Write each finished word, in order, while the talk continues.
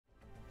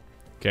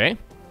Okay.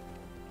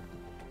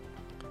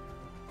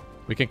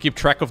 We can keep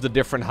track of the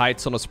different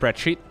heights on a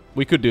spreadsheet.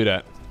 We could do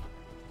that.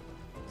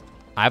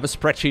 I have a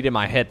spreadsheet in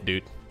my head,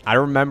 dude. I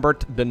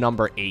remembered the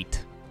number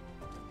 8.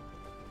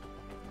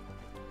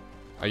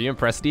 Are you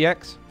impressed,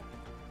 DX?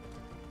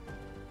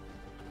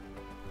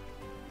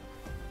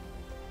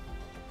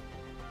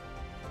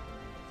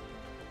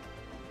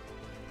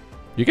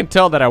 You can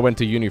tell that I went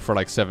to uni for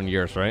like 7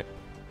 years, right?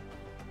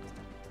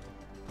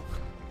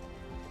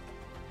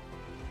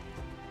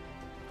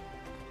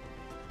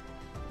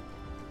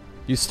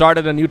 You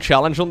started a new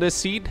challenge on this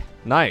seed?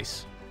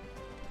 Nice.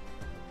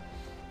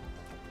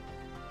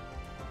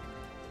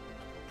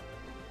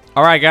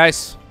 Alright,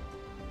 guys.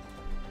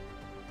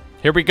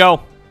 Here we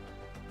go.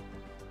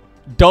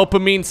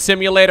 Dopamine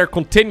simulator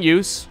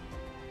continues.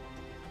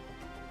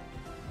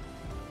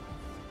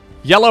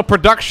 Yellow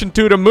production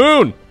to the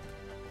moon.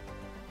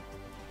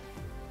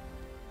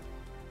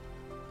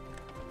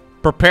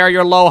 Prepare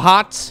your low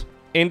hots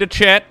in the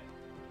chat.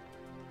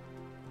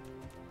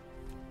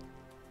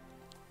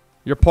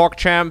 Your pork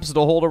champs,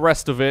 the whole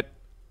rest of it.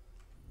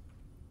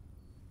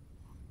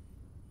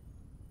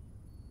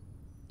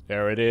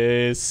 There it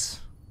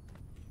is.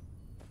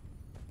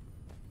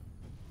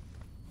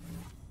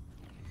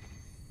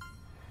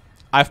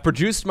 I've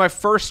produced my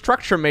first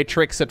structure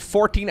matrix at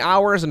 14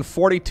 hours and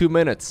 42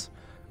 minutes.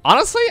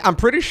 Honestly, I'm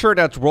pretty sure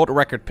that's world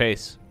record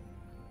pace.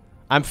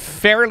 I'm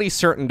fairly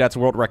certain that's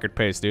world record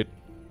pace, dude.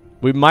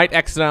 We might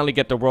accidentally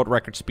get the world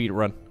record speed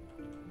run.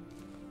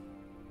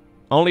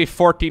 Only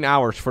 14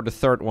 hours for the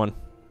third one.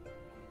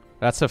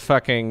 That's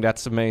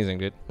amazing,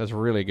 dude. That's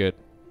really good.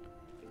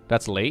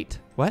 That's late?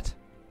 What?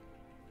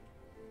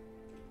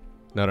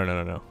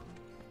 No.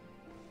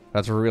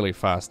 That's really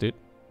fast, dude.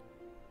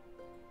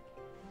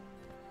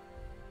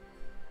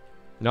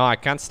 No, I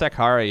can't stack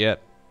Hara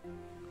yet.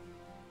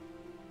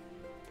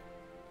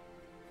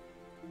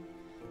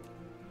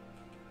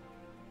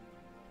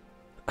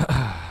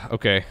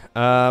 Okay.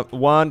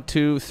 1,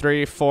 2,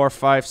 3, 4,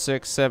 5,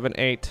 6, 7,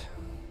 8.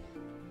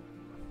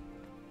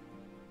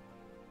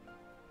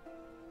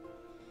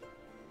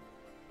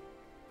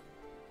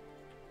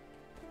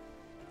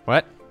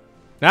 What?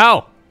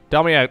 No!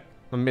 Tell me I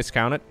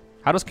miscounted.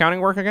 How does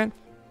counting work again?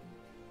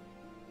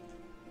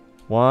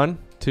 1,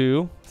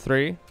 2,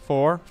 3,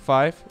 4,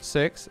 5,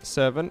 6,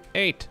 7,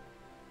 8.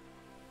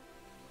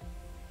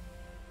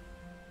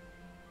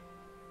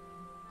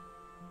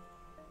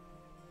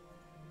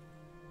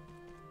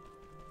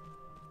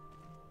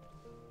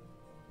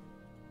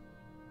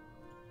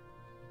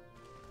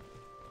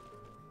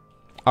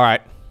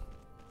 Alright.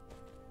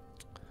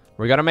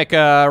 We're gonna make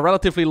a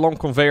relatively long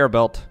conveyor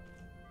belt.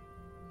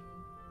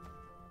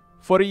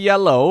 For the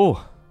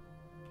yellow.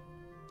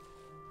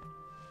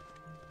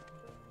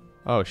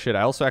 Oh shit,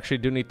 I also actually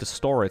do need to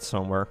store it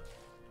somewhere.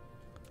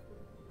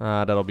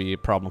 That'll be a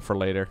problem for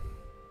later.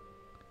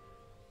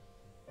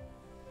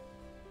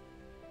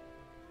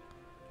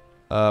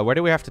 Where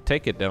do we have to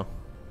take it though?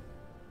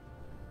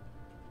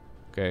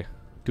 Okay.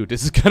 Dude,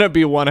 this is gonna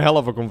be one hell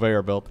of a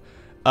conveyor belt.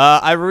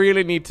 I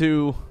really need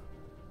to...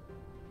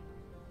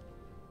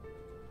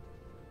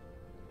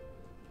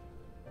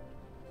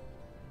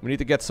 We need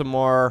to get some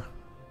more...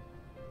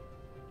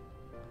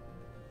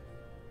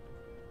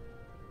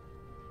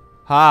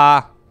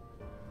 Ah.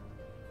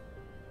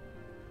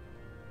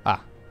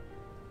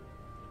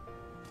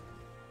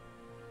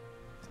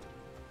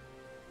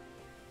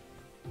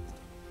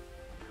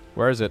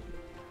 Where is it?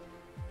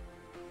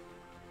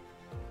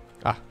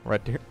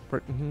 Right here.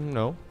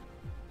 No.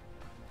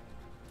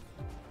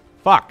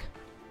 Fuck.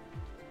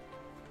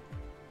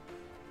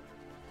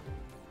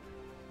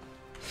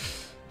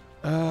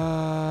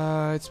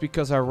 It's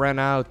because I ran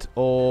out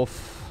of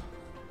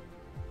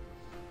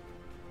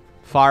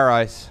fire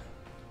ice.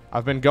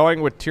 I've been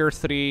going with tier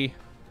 3.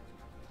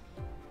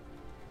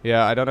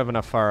 Yeah, I don't have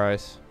enough fire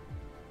ice.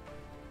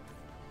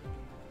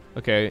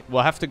 Okay,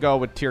 we'll have to go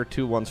with tier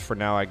 2 ones for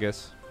now, I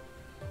guess.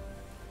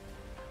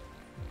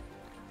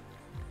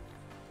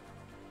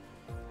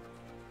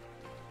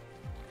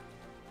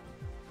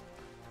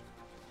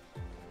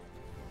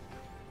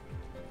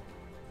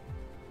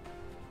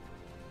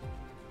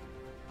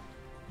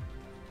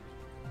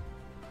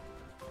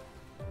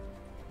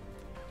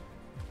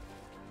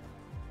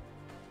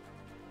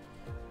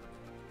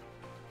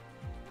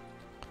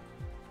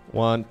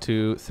 One,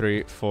 2,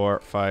 3, 4,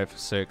 5,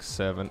 6,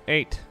 7,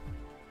 8.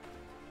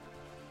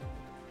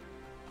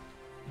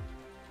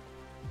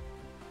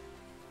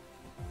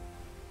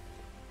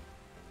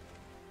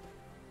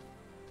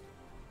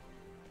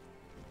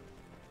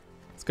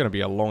 It's gonna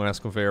be a long-ass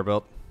conveyor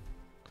belt.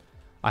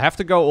 I have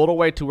to go all the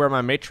way to where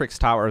my matrix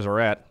towers are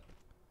at.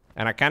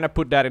 And I kind of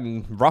put that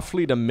in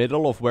roughly the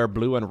middle of where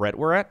blue and red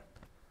were at.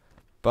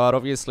 But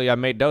obviously I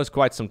made those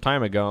quite some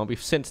time ago.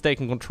 We've since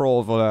taken control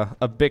of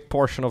a big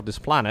portion of this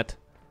planet.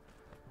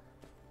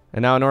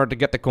 And now in order to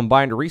get the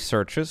combined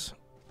researches...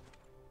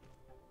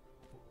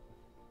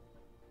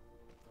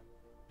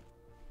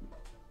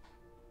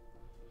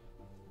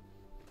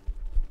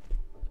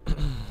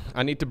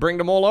 I need to bring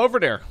them all over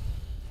there.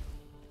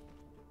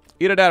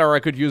 Either that or I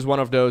could use one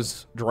of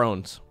those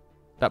drones.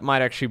 That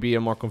might actually be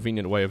a more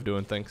convenient way of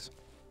doing things.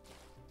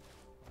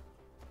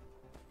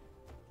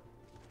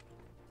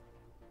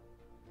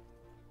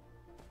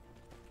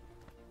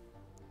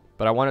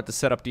 But I wanted to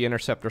set up the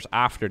interceptors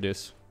after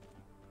this.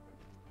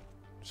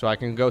 So I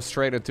can go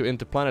straight into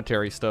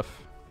interplanetary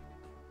stuff.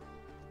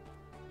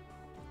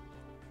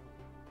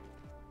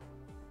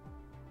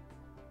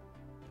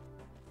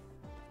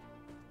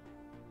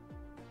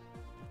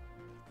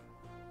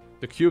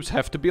 The cubes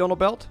have to be on a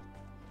belt?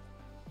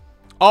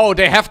 Oh,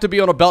 they have to be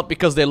on a belt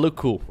because they look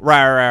cool.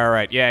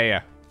 Right.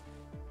 Yeah.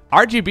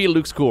 RGB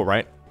looks cool,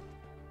 right?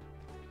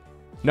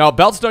 No,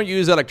 belts don't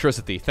use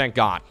electricity, thank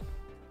God.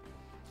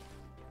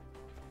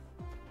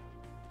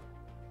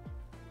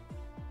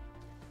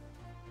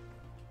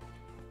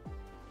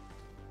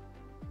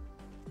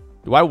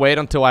 Do I wait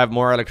until I have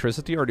more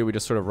electricity, or do we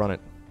just sort of run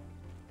it?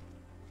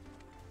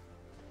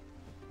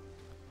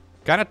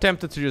 Kinda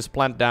tempted to just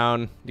plant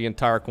down the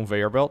entire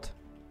conveyor belt.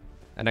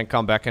 And then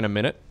come back in a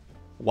minute.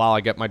 While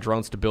I get my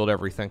drones to build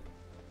everything.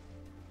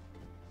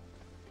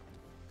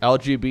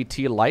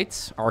 LGBT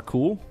lights are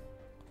cool.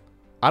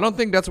 I don't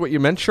think that's what you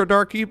meant,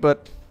 Shardarky,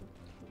 but...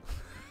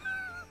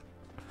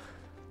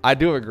 I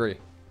do agree.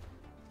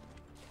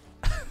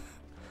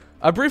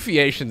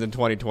 Abbreviations in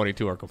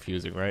 2022 are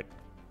confusing, right?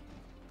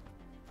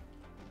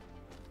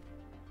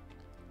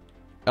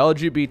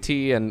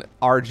 LGBT and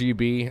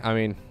RGB, I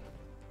mean...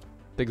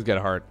 Things get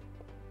hard.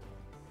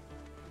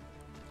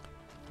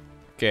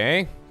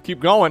 Okay, keep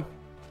going.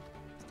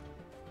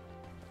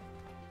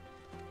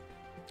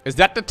 Is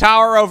that the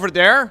tower over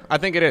there? I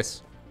think it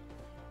is.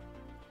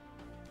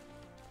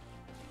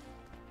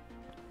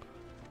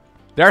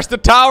 There's the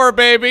tower,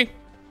 baby.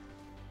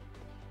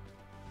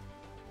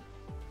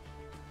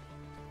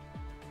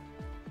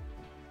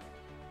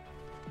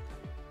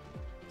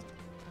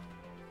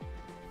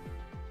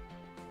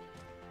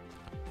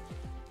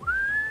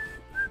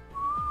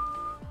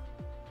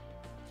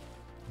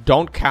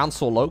 Don't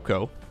cancel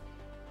Lowko.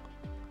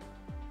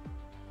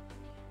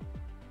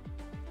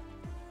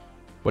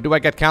 What do I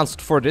get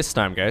cancelled for this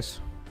time, guys?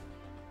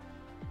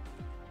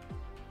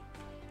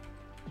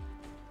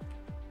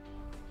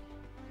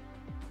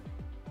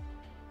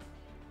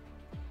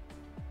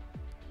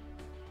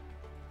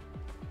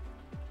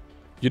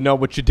 You know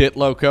what you did,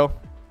 Lowko?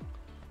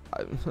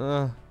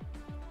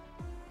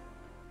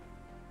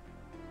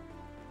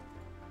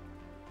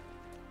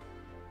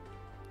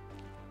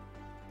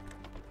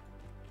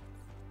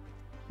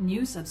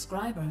 New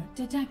subscriber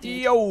detected.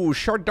 Yo,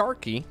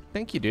 Shardarky.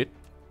 Thank you, dude.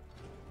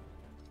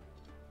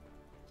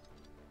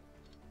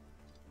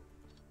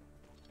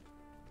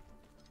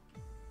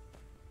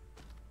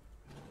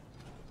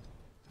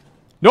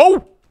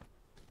 No!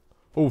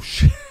 Oh,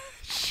 shit.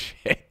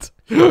 Shit.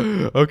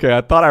 Okay,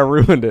 I thought I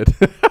ruined it.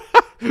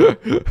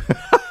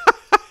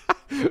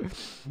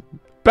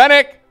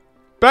 Panic!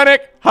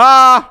 Panic!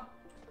 Ha!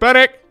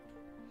 Panic!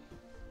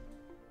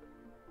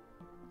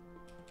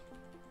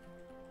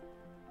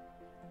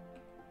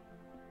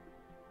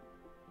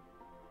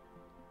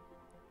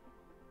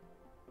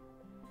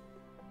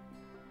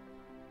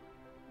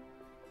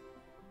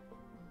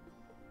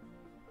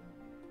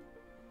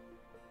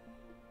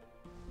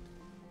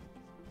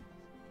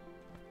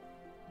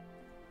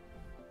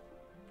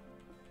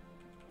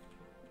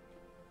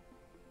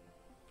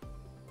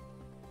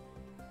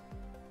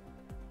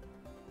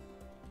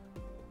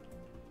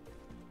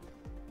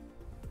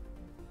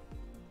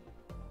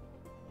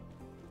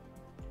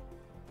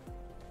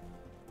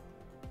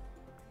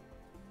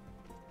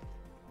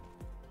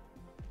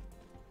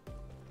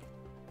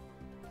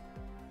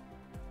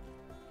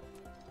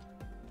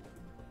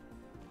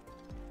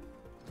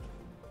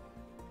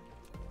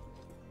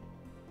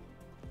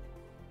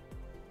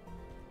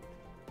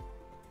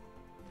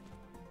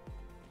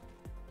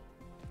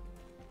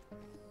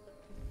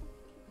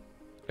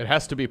 It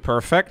has to be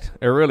perfect.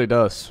 It really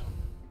does.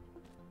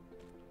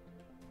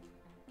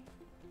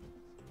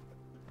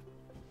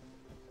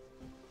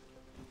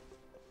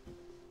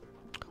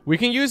 We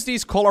can use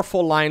these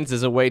colorful lines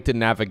as a way to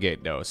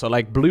navigate, though. So,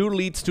 like, blue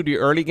leads to the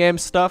early game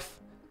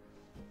stuff.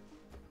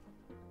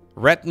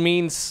 Red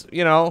means,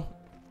 you know,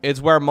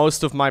 it's where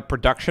most of my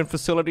production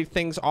facility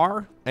things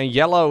are. And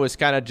yellow is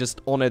kind of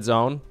just on its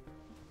own.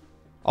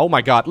 Oh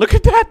my god, look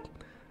at that!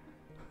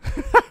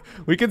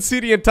 We can see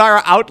the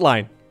entire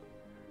outline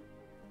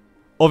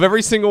of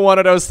every single one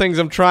of those things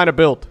I'm trying to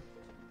build.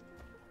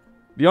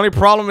 The only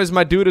problem is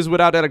my dude is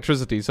without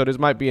electricity, so this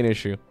might be an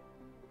issue.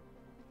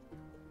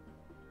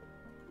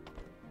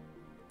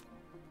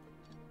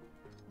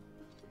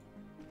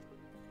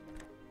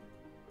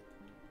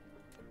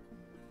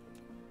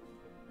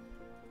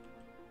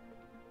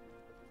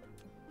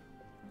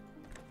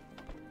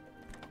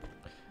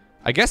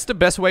 I guess the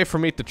best way for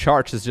me to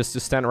charge is just to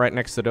stand right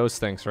next to those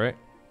things, right?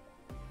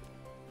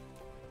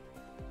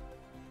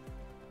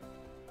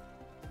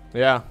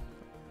 Yeah.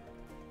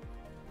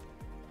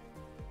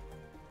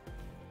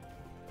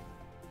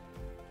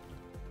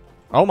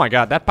 Oh my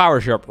god, that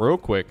powers you up real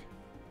quick.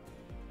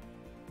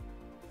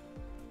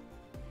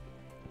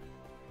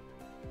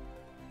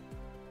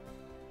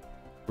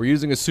 We're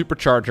using a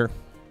supercharger.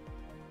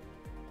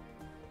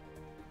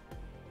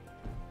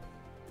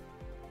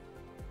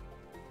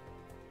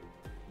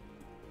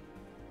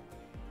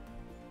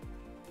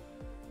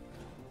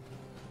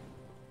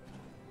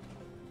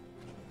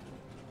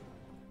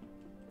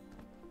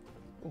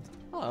 Oh,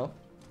 hello.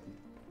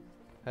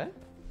 Hé?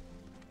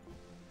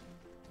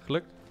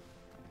 Gelukt?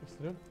 Wat is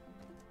te doen?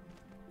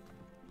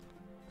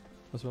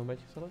 Dat is wel een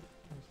beetje gezellig.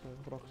 Dat is wel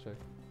grappig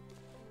gezegd.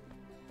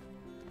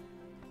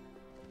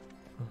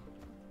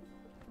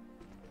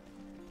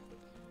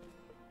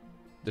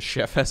 The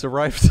chef has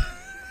arrived.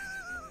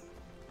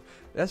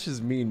 That's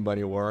just mean,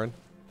 Bunny Warren.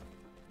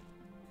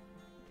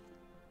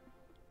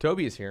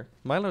 Toby is here.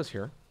 Milo's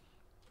here.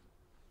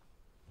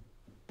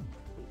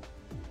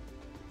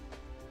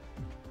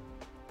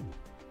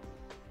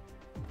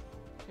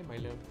 Hey,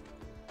 Milo.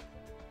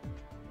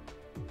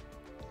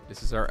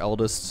 This is our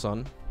eldest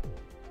son.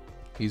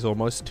 He's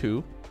almost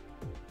 2.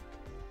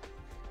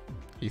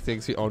 He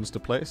thinks he owns the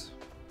place.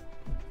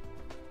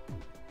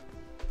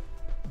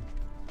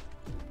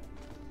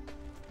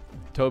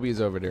 Toby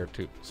is over there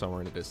too,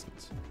 somewhere in the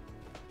distance.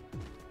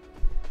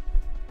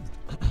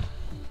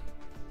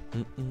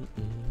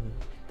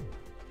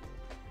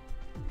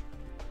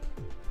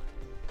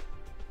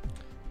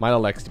 Milo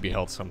likes to be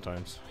held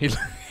sometimes. He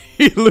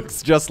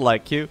looks just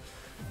like you.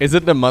 Is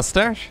it the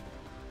mustache?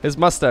 His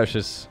mustache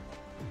is...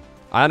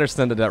 I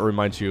understand that that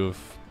reminds you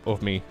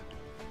of me.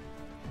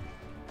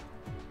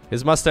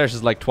 His mustache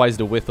is like twice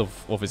the width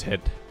of his head.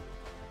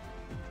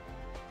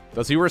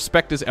 Does he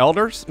respect his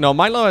elders? No,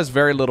 Milo has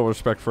very little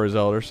respect for his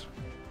elders.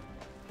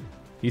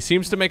 He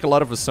seems to make a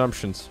lot of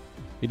assumptions.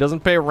 He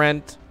doesn't pay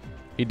rent.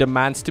 He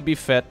demands to be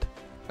fed.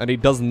 And he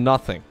does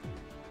nothing.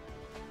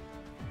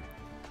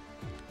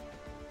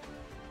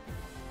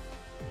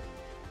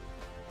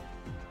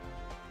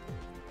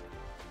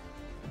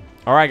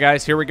 Alright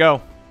guys, here we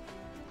go.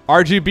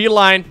 RGB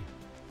line.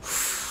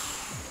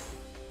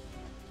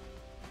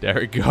 There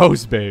it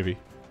goes, baby.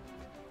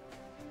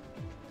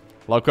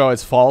 Lowko,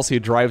 it's false. He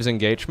drives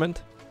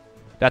engagement.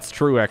 That's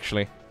true,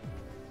 actually.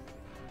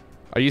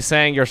 Are you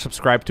saying you're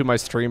subscribed to my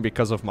stream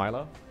because of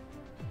Milo?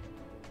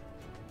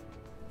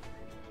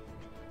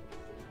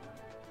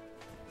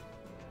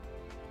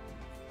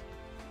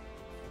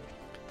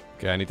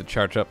 Okay, I need to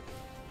charge up.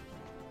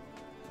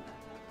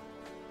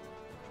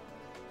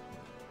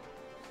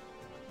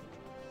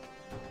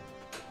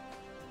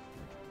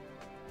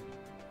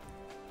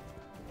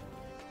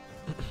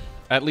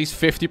 At least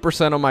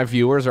 50% of my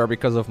viewers are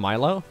because of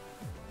Milo.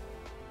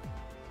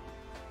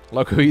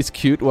 Look, he's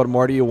cute. What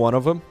more do you want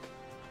of him?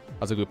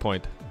 That's a good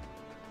point.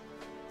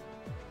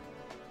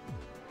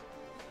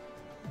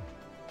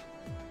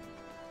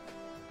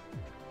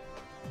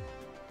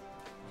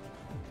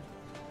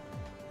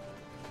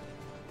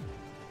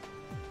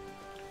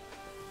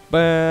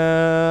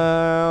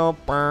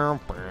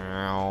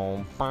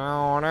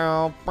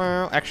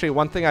 Actually,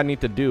 one thing I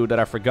need to do that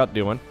I forgot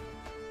doing.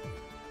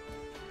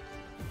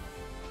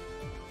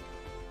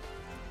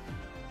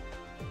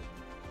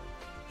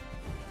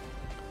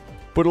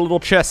 Put a little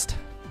chest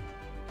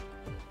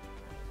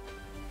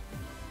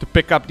to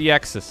pick up the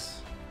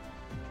axis.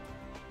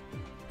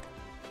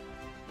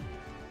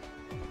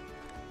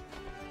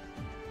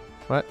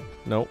 What?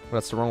 No,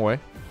 that's the wrong way.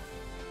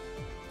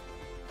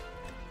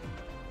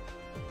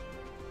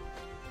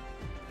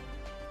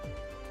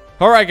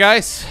 Alright,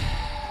 guys.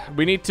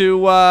 We need to,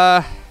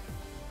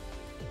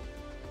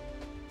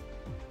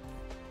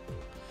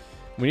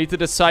 we need to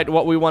decide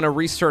what we want to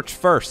research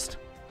first.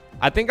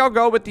 I think I'll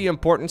go with the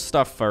important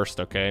stuff first,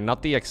 okay?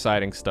 Not the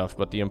exciting stuff,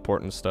 but the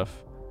important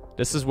stuff.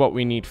 This is what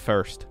we need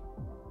first.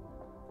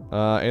 In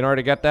order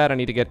to get that, I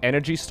need to get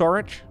energy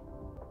storage.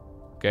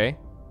 Okay.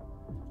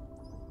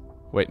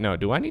 Wait, no.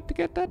 Do I need to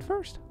get that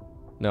first?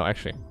 No,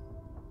 actually.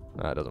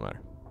 It doesn't matter.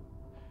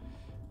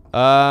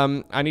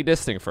 I need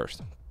this thing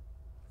first.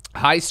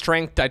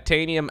 High-strength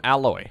titanium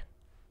alloy.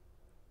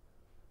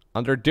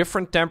 Under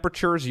different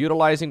temperatures,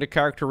 utilizing the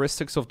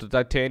characteristics of the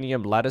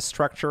titanium lattice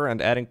structure and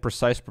adding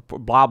precise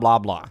blah blah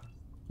blah.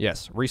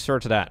 Yes,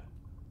 research that.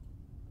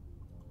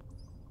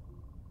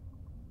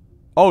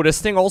 Oh,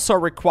 this thing also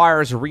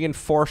requires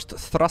reinforced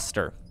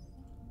thruster.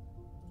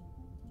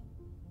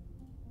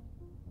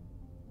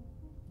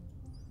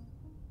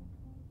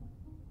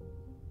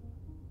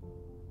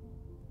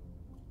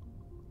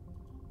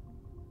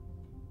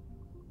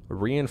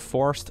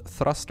 Reinforced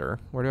thruster?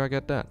 Where do I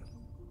get that?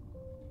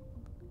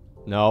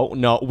 No,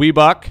 no,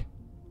 Weebuck.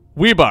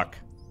 Weebuck.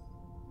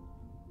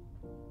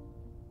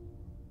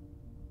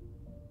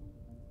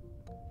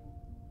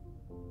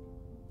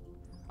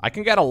 I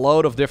can get a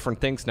load of different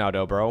things now,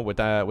 though, bro. With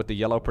the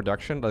yellow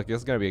production, like, this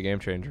is gonna be a game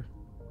changer.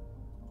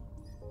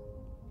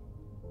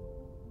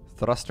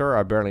 Thruster,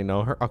 I barely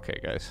know her. Okay,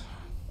 guys.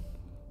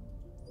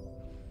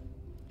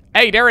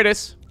 Hey, there it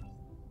is.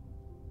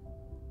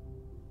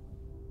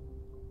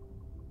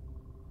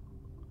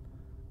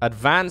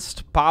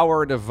 Advanced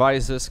power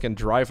devices can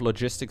drive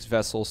logistics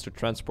vessels to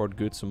transport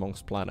goods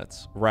amongst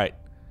planets. Right.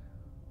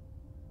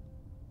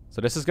 So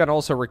this is gonna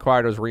also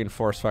require those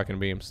reinforced fucking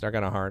beams. They're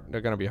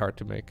gonna be hard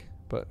to make.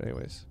 but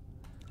anyways.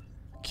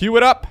 Cue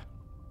it up!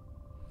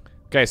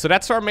 Okay, so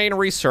that's our main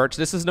research.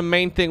 This is the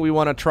main thing we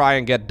want to try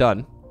and get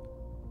done.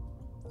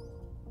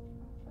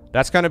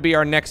 That's going to be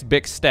our next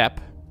big step.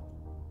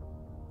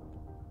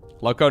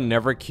 Lowko,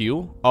 never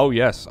queue? Oh,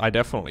 yes, I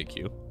definitely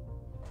queue.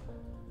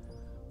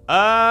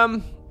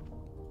 Mecha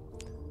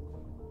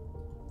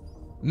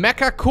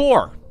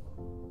Core.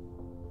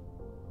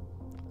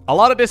 A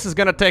lot of this is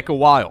going to take a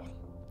while.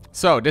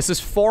 So, this is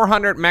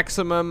 400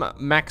 maximum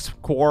max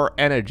core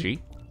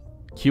energy.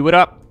 Queue it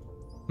up.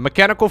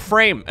 Mechanical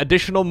frame,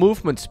 additional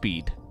movement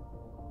speed.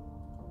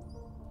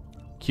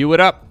 Queue it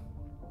up.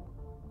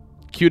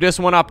 Queue this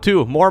one up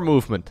too, more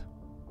movement.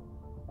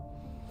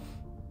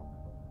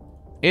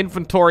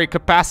 Inventory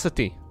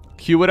capacity.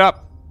 Queue it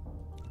up.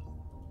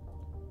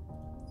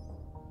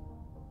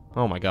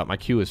 Oh my god, my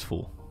queue is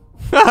full.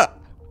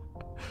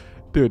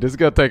 Dude, this is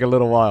gonna take a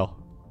little while.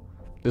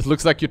 This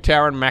looks like your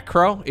Terran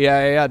macro.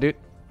 Yeah, dude.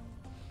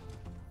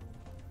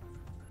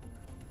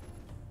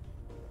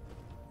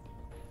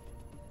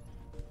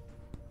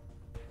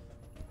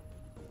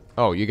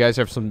 Oh, you guys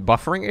have some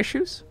buffering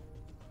issues?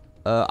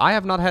 I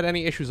have not had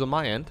any issues on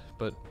my end,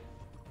 but...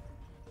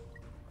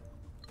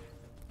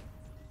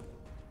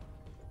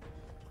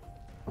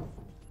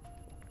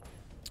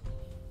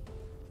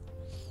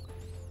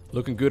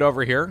 Looking good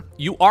over here?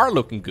 You are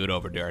looking good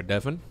over there,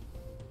 Devin.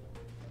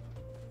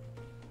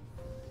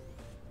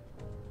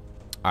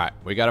 Alright,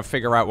 we gotta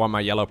figure out why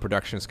my yellow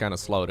production is kind of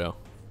slow, though.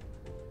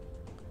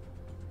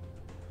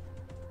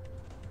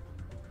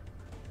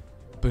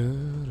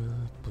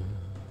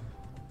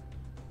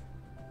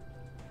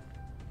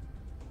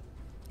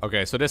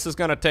 Okay, so this is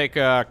gonna take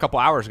a couple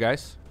hours,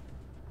 guys.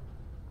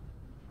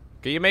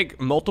 Can you make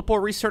multiple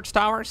research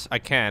towers? I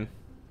can.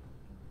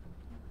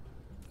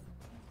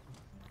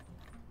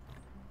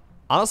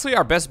 Honestly,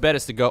 our best bet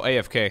is to go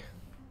AFK.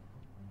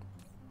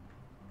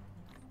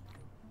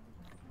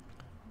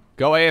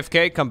 Go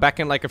AFK, come back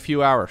in like a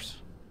few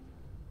hours.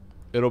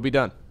 It'll be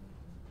done.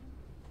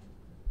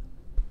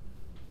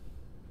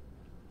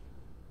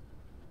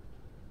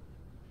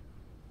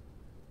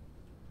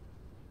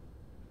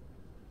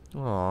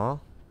 Aww.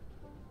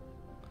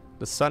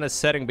 The sun is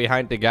setting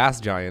behind the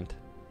gas giant.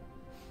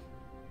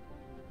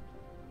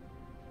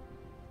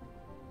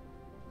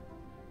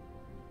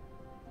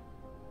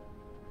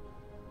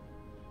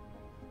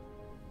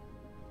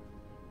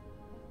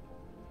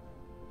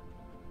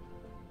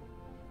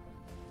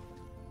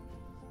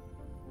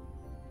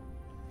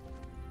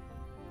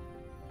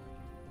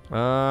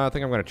 I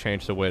think I'm gonna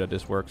change the way that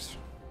this works.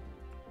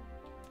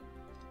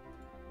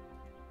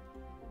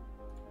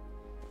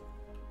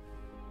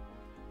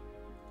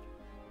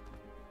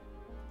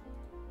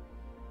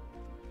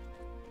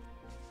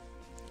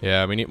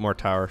 Yeah, we need more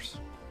towers.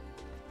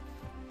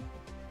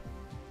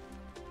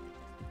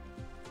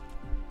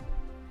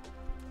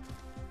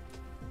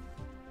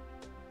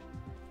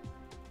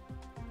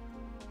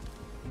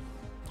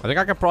 I think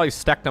I could probably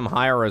stack them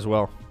higher as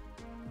well.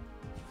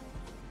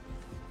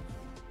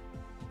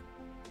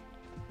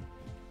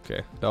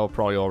 Okay, that will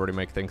probably already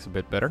make things a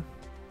bit better.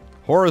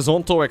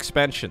 Horizontal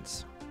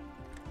expansions.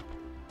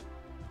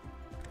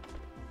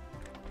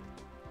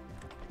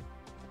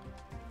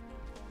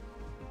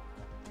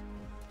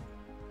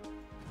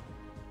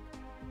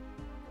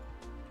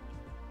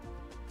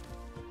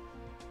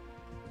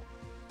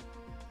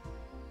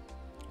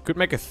 Could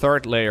make a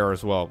third layer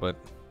as well, but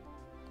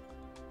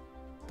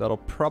that'll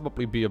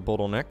probably be a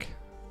bottleneck.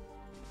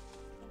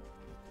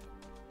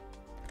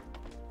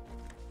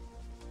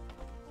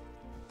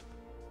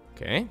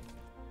 Okay.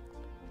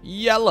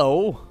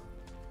 Yellow.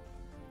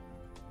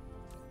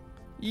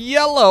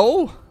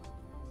 Yellow.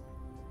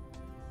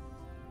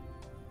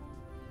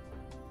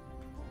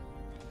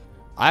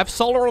 I have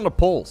solar on the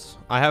poles.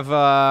 I have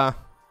a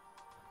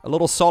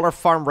little solar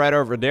farm right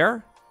over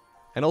there,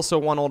 and also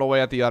one all the way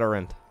at the other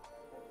end.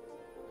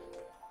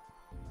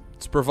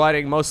 It's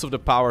providing most of the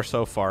power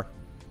so far.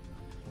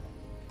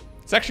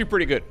 It's actually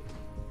pretty good.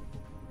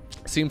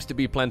 Seems to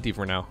be plenty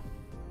for now.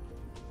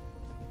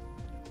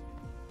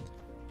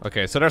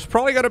 Okay, so there's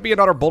probably going to be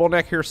another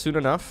bottleneck here soon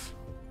enough.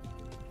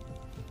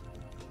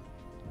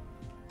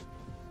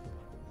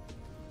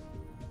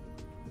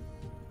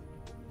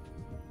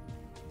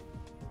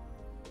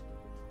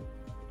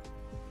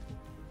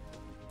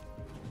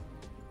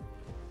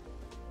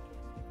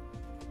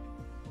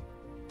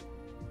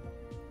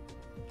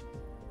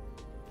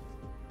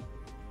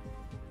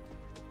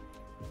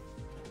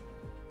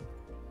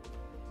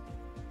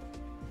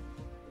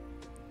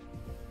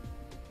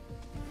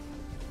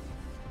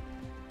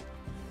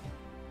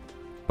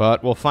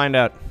 But we'll find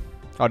out.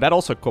 Oh, that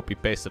also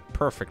copy-pasted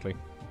perfectly.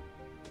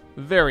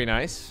 Very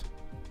nice.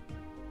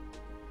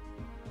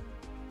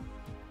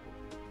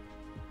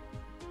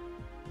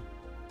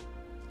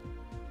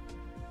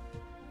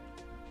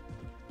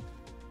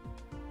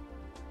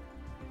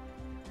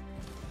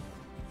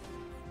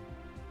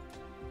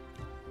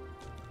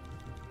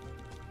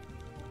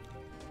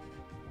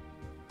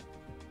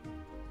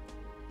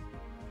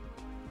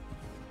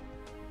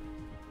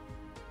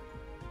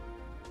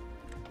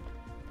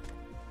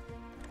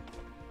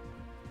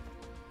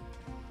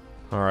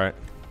 Alright.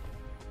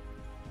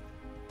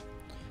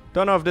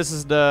 Don't know if this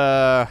is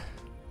the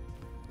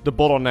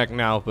bottleneck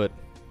now, but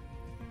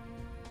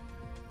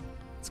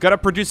it's gotta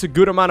produce a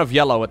good amount of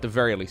yellow at the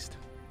very least.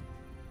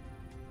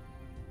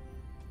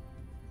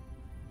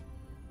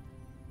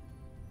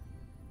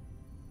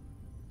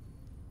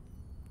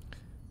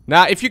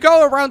 Now, if you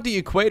go around the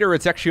equator,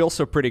 it's actually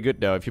also pretty good,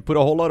 though. If you put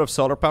a whole lot of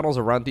solar panels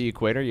around the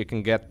equator, you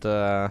can get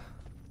a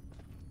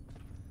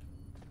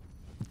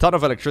ton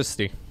of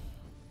electricity.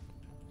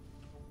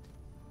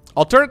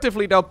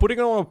 Alternatively, though, putting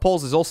it on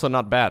poles is also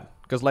not bad.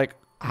 Because, like,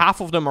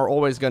 half of them are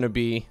always going to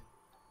be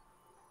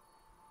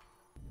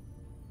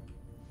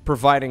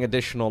providing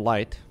additional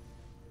light.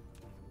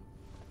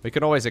 We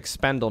can always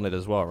expand on it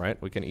as well,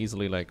 right? We can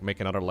easily, like,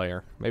 make another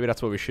layer. Maybe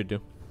that's what we should do.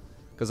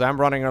 Because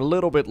I'm running a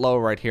little bit low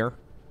right here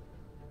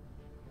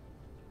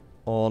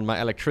on my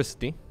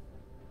electricity.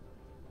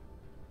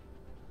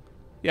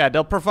 Yeah,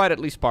 they'll provide at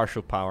least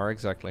partial power,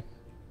 exactly.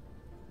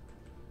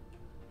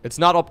 It's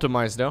not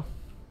optimized, though.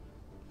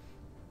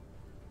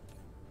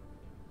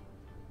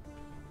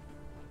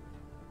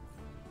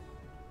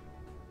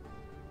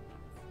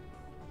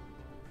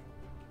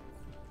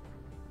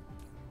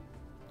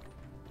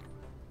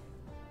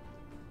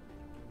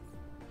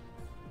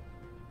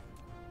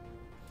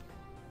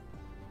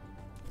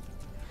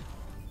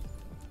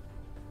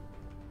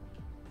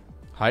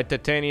 High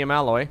titanium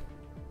alloy.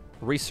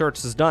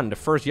 Research is done. The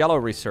first yellow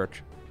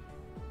research.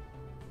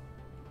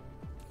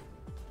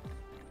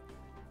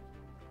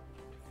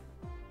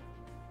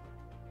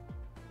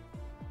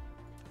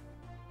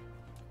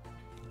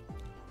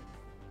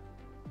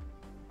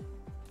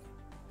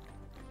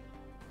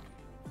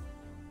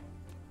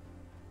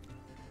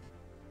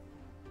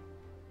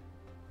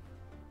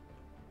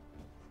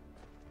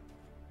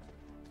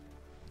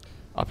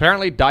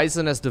 Apparently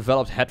Dyson has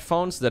developed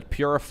headphones that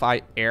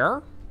purify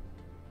air.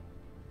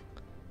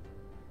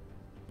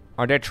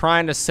 Are they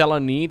trying to sell a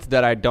need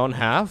that I don't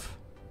have?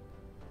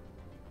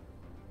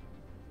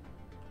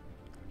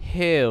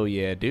 Hell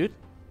yeah, dude.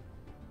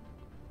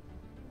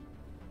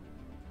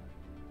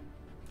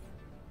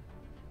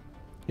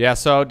 Yeah,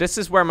 so this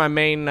is where my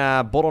main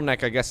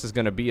bottleneck, I guess, is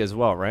going to be as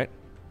well, right?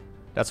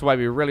 That's why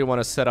we really want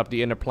to set up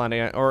the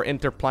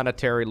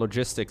interplanetary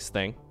logistics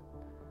thing.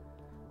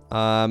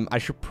 I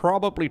should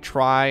probably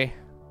try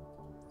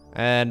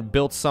and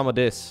build some of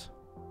this.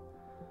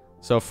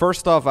 So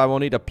first off, I will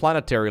need a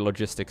planetary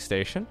logistics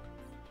station,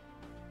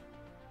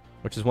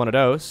 which is one of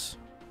those.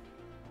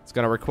 It's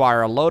going to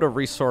require a load of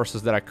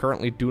resources that I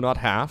currently do not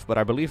have, but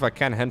I believe I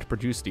can hand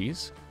produce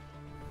these.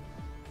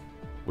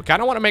 We kind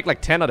of want to make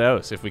like 10 of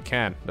those if we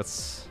can.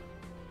 That's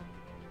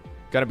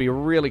going to be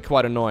really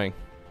quite annoying.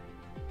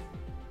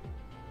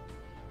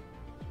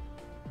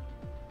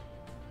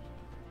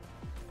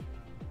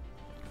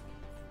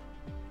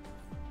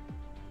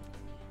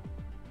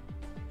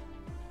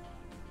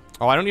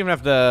 Oh, I don't even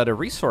have the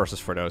resources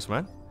for those,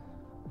 man.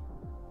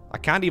 I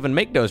can't even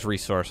make those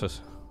resources.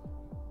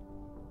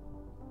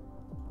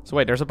 So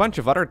wait, there's a bunch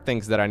of other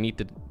things that I need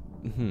to...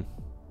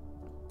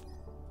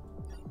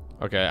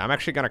 Okay, I'm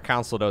actually gonna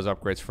cancel those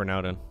upgrades for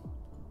now then.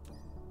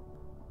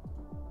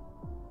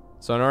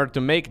 So in order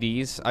to make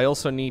these, I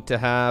also need to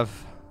have...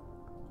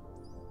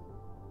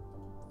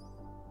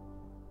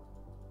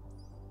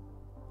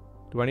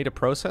 Do I need a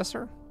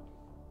processor?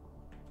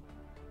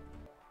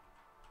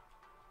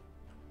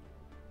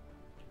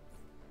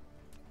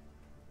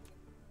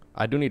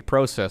 I do need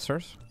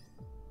processors.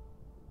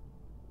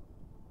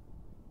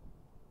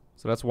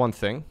 So that's one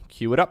thing.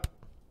 Queue it up.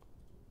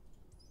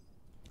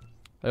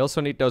 I also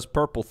need those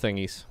purple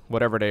thingies.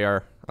 Whatever they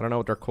are. I don't know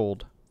what they're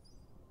called.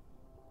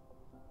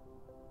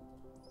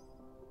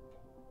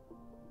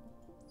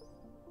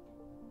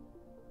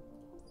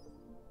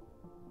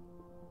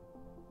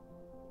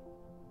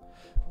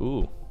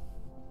 Ooh.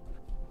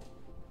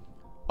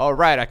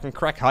 Alright, I can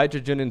crack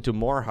hydrogen into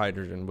more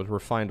hydrogen with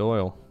refined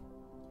oil.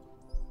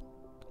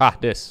 Ah,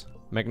 this.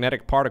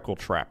 Magnetic particle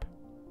trap.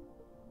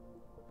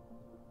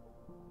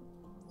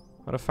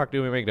 How the fuck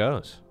do we make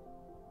those?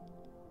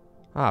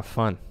 Ah,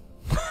 fun.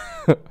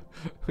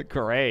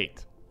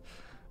 Great.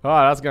 Oh,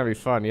 that's gonna be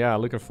fun. Yeah,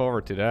 looking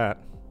forward to that.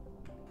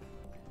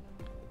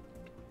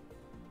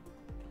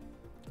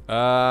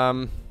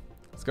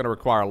 It's gonna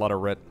require a lot of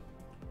red.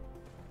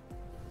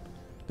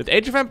 Did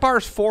Age of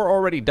Empires 4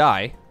 already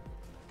die?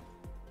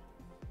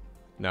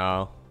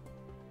 No.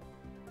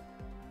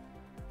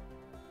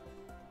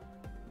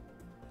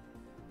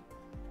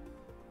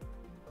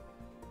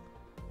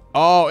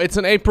 Oh, it's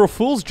an April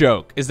Fool's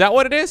joke. Is that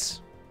what it is?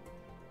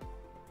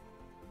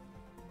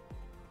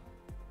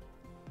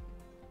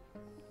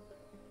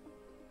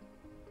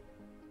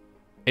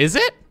 Is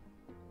it?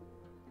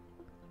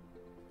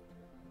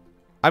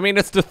 I mean,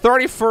 it's the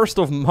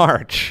 31st of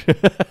March.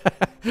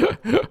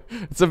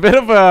 It's a bit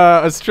of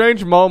a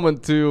strange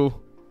moment to...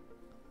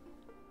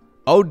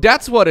 Oh,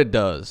 that's what it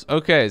does.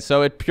 Okay,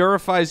 so it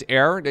purifies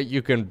air that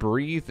you can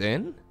breathe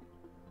in?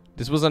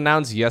 This was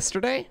announced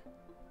yesterday?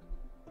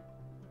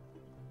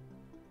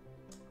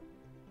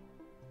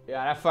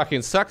 Yeah, that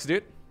fucking sucks,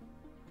 dude.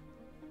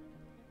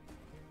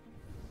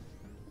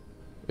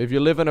 If you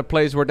live in a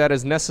place where that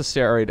is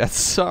necessary, that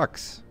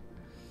sucks.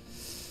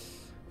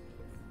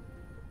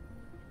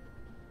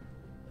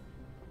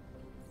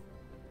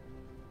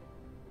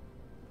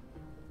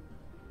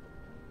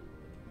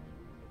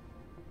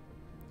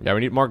 Yeah, we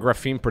need more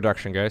graphene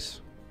production,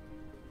 guys.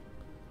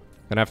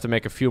 Gonna have to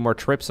make a few more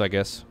trips, I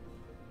guess.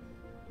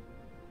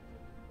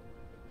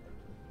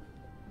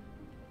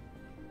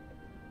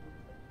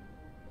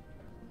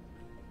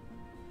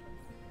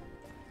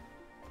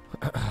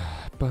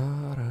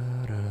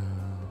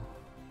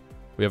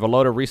 We have a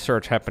lot of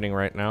research happening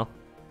right now.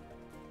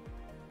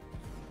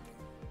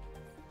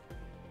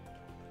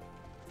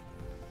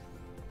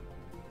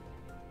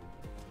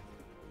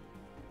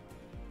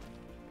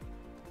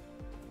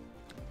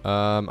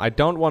 I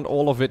don't want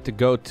all of it to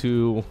go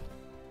to...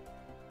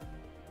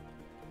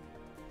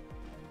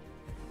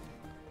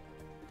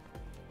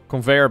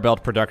 conveyor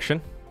belt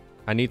production.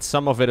 I need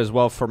some of it as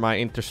well for my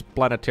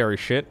interplanetary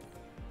shit.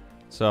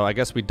 So I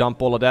guess we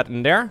dump all of that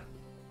in there.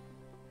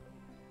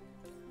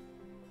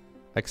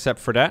 Except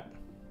for that.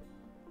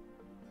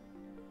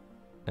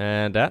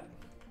 And that.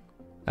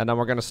 And then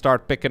we're gonna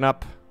start picking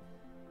up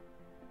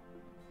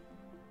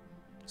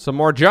some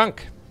more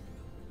junk.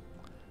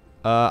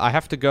 I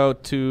have to go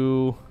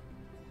to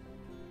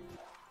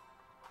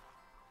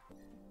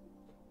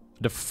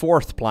the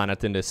 4th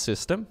planet in this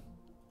system.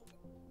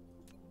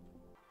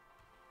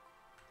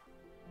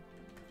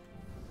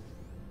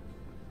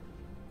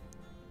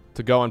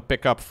 To go and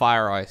pick up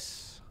fire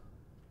ice.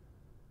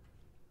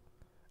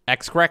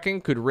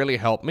 X-cracking could really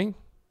help me.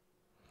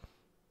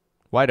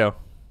 Why though?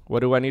 What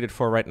do I need it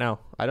for right now?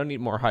 I don't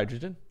need more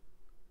hydrogen.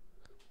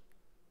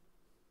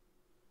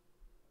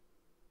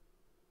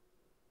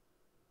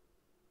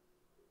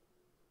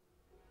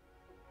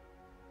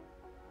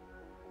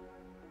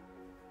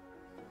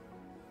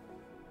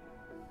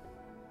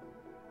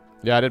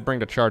 Yeah, I did bring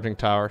the charging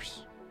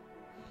towers.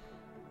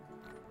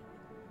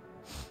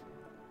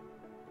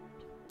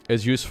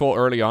 Is useful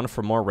early on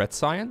for more red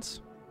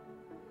science?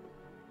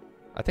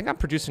 I think I'm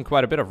producing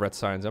quite a bit of red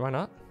science, am I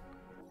not?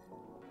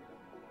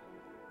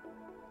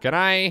 Can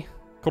I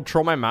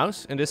control my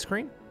mouse in this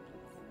screen?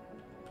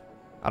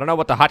 I don't know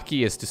what the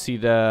hotkey is to see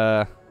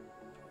the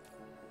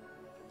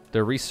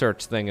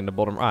research thing in the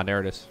bottom. Ah,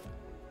 there it is.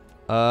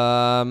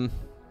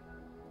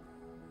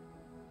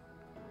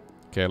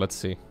 Okay, let's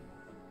see.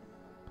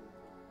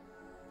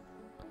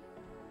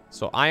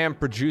 So I am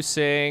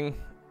producing...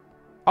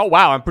 Oh,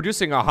 wow. I'm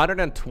producing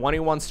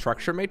 121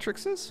 structure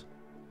matrices?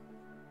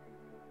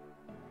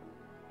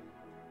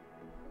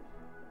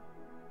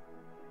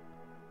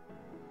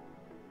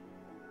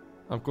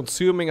 I'm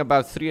consuming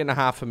about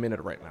 3.5 a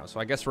minute right now. So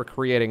I guess we're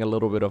creating a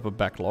little bit of a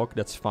backlog.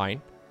 That's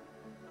fine.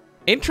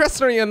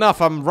 Interestingly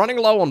enough, I'm running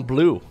low on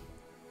blue.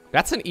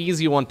 That's an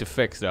easy one to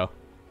fix, though.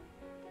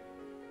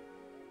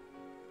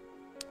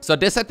 So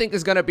this, I think,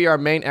 is going to be our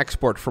main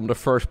export from the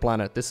first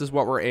planet. This is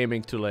what we're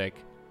aiming to, like...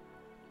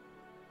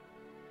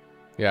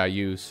 Yeah,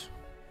 use.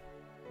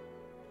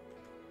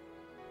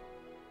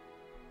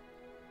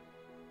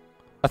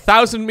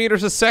 1,000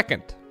 meters a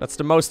second. That's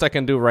the most I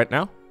can do right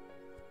now.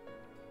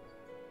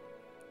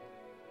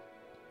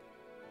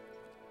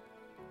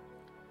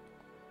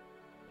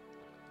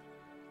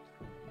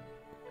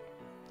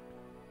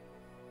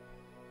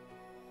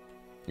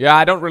 Yeah,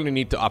 I don't really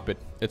need to up it.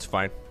 It's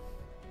fine.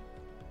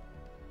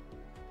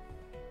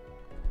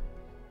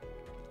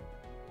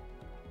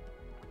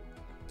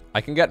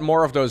 I can get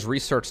more of those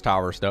research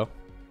towers, though.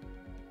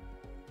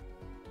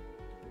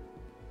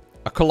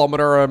 A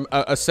kilometer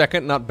a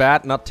second, not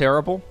bad, not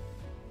terrible.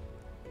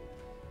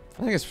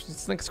 I think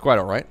it's quite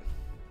alright.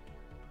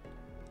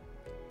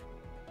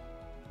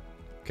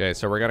 Okay,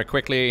 so we're gonna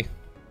quickly...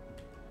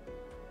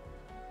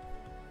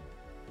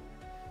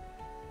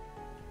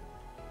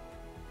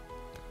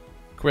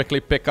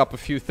 pick up a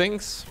few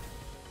things.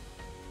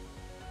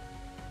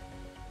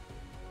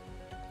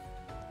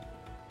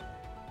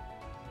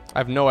 I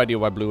have no idea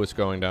why blue is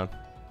going down.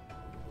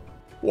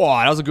 Whoa,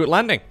 that was a good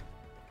landing.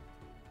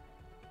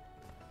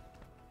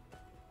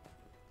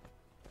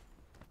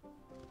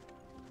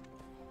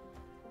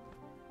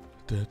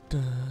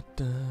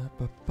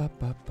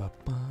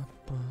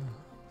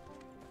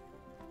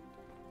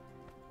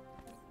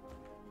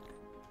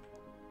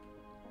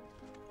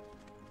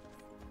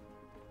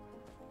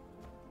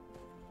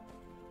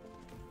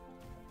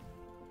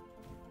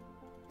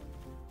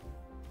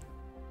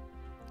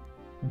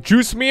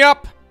 Juice me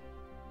up.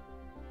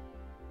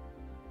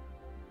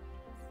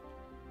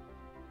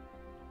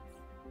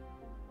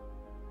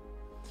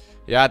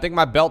 Yeah, I think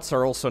my belts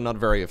are also not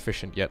very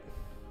efficient yet.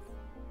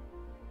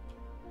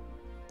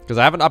 Because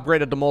I haven't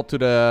upgraded them all to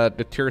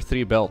the tier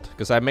 3 belt.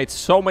 Because I made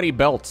so many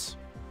belts.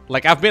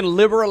 Like, I've been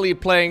liberally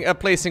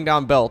placing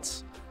down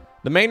belts.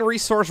 The main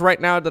resource right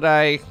now that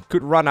I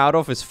could run out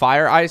of is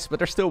fire ice. But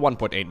there's still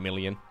 1.8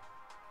 million.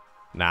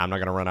 Nah, I'm not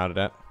going to run out of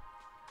that.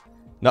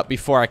 Not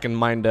before I can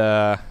mine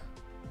the...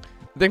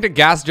 I think the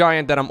gas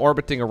giant that I'm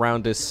orbiting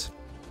around is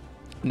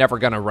never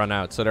going to run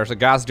out. So there's a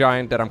gas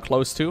giant that I'm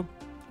close to.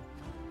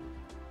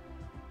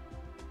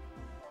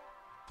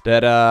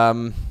 That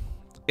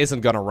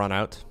isn't gonna run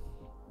out.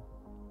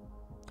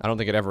 I don't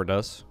think it ever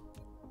does.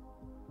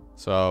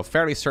 So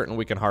fairly certain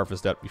we can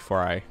harvest that before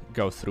I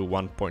go through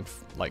 1 point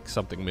like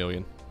something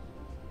million.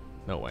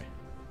 No way.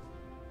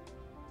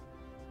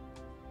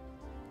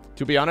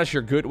 To be honest,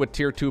 you're good with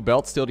tier 2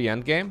 belts till the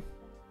end game.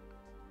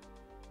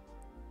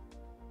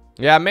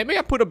 Yeah, maybe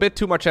I put a bit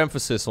too much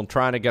emphasis on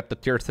trying to get the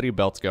tier 3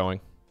 belts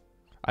going.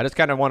 I just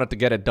kind of wanted to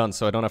get it done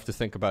so I don't have to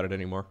think about it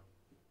anymore.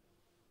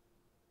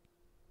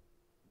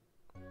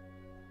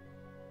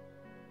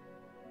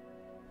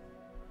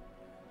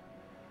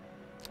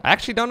 I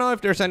actually don't know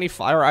if there's any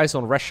fire ice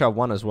on Russia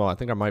 1 as well. I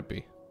think there might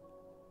be.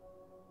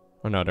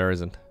 Oh no, there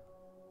isn't.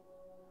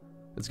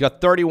 It's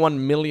got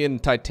 31 million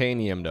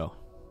titanium though.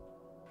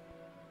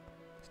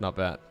 It's not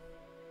bad.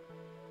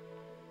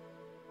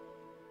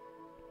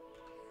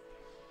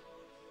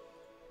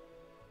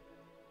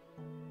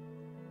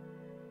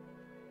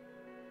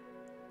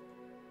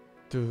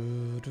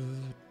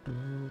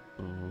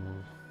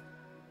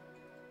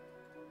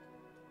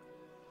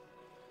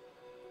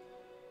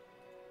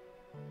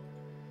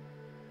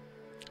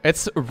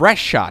 It's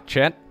Russia,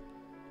 chat.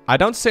 I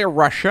don't say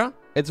Russia,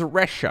 it's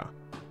Russia.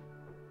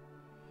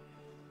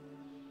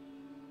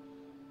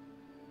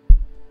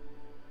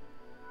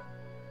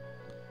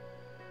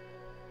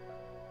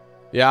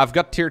 Yeah, I've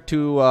got tier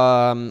 2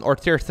 or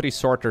tier 3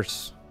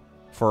 sorters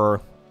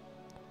for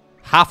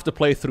half the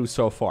playthrough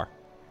so far.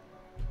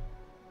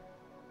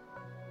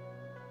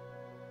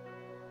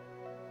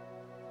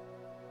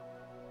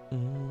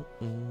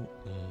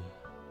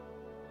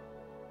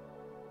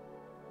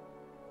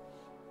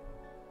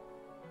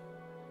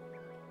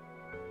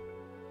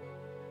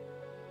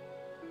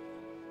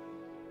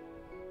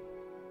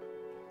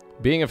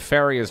 Being a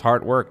fairy is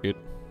hard work, dude.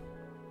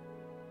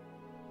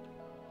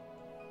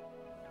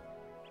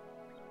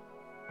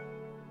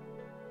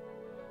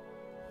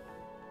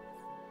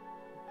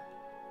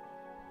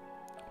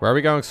 Where are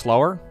we going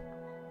slower?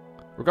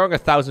 We're going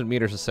 1,000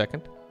 meters a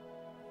second.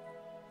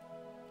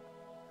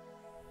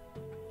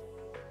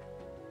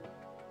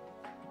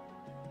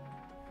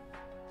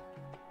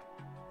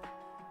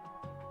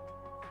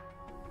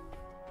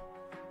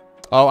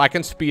 Oh, I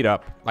can speed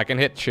up. I can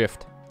hit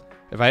shift.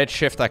 If I hit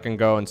shift, I can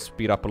go and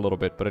speed up a little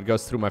bit, but it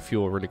goes through my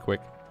fuel really quick.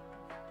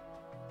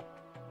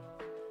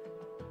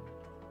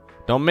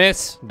 Don't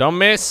miss! Don't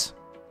miss!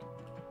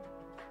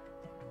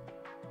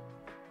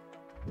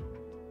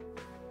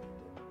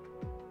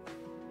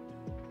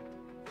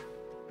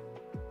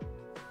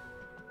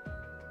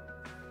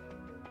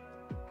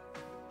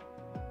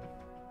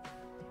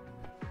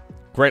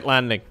 Great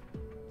landing.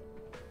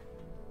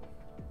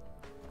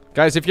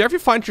 Guys, if you ever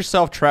find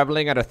yourself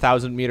traveling at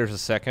 1,000 meters a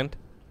second,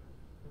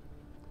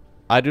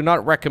 I do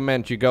not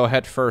recommend you go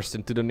head first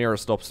into the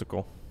nearest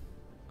obstacle.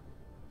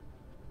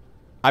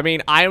 I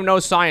mean, I am no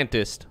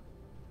scientist,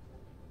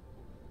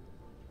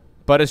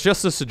 but it's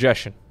just a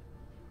suggestion.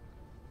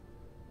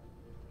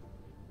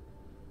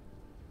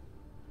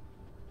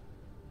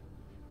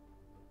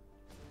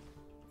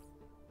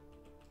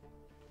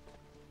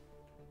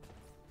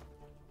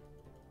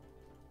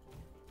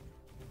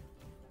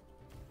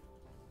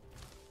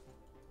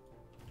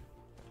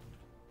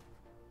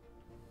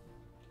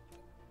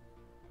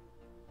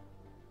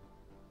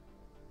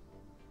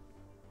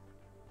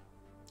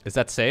 Is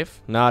that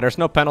safe? Nah, there's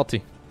no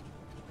penalty.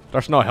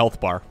 There's no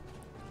health bar.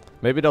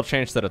 Maybe they'll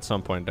change that at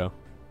some point, though.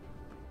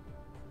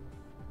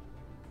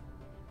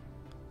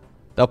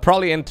 They'll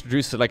probably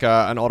introduce like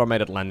an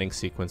automated landing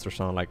sequence or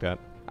something like that.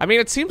 I mean,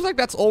 it seems like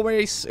that's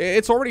always...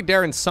 It's already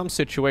there in some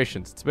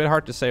situations. It's a bit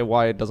hard to say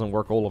why it doesn't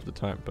work all of the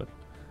time, but...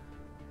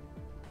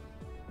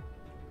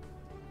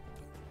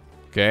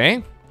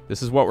 Okay.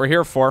 This is what we're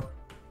here for.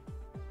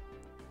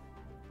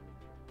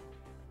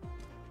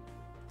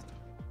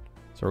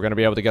 So we're going to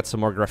be able to get some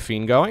more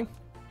graphene going.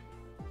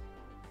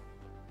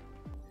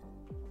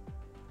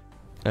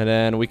 And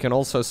then we can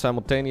also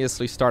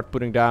simultaneously start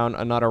putting down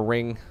another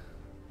ring.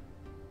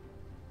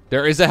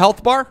 There is a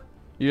health bar?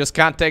 You just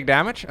can't take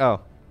damage? Oh.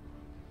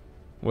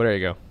 Well, there you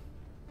go.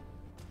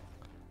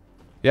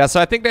 Yeah, so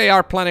I think they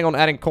are planning on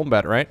adding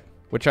combat, right?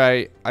 Which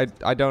I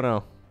don't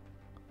know.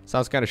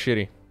 Sounds kind of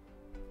shitty.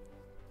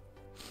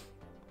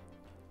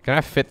 Can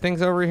I fit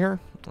things over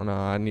here? Oh no,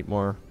 I need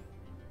more...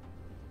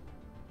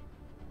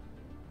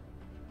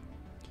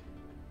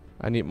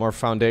 I need more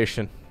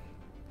foundation.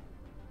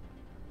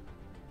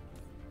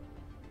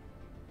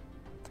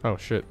 Oh,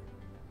 shit.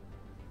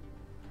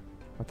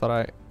 I thought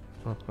I...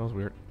 Oh, that was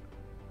weird.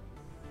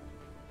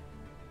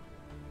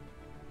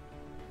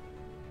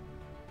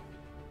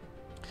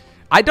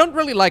 I don't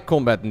really like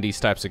combat in these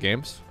types of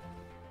games.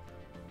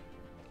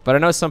 But I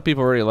know some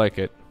people really like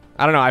it.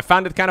 I don't know, I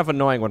found it kind of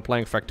annoying when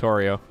playing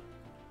Factorio.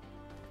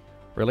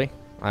 Really?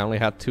 I only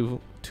had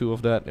two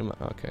of that in my...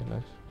 Okay,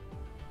 nice.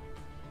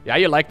 Yeah,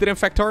 you liked it in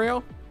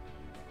Factorio?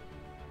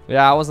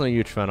 Yeah, I wasn't a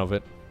huge fan of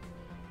it.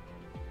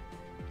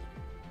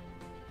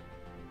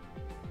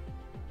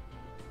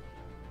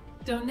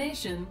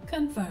 Donation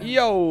confirmed.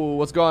 Yo,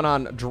 what's going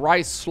on?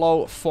 Dry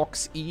Slow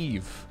Fox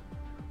Eve.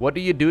 What do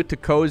you do to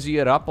cozy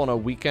it up on a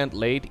weekend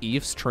late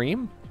Eve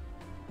stream?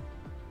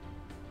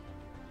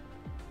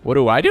 What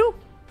do? I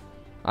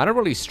don't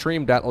really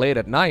stream that late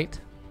at night.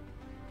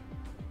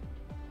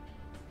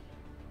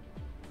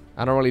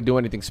 I don't really do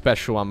anything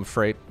special, I'm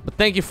afraid. But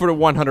thank you for the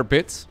 100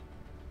 bits.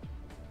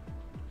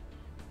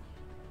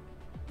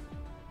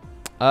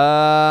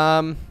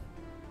 I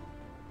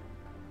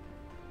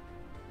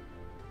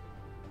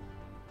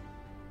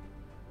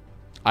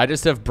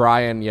just have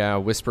Brian, yeah,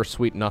 whisper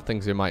sweet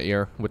nothings in my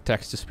ear with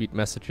text-to-speech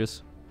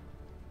messages.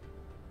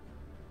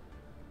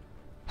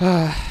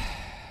 I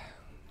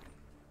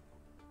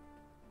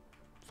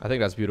think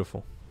that's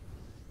beautiful.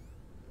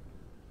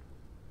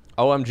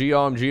 OMG,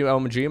 OMG,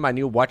 OMG, my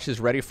new watch is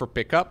ready for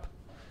pickup.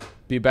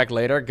 Be back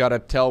later, gotta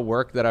tell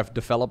work that I've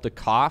developed a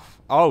cough.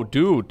 Oh,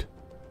 dude.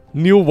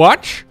 New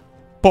watch?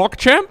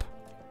 PogChamp?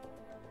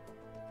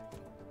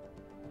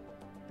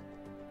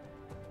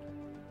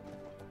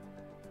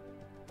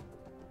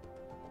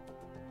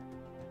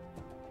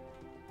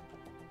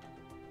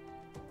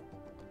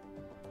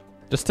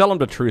 Just tell them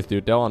the truth,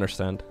 dude. They'll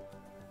understand.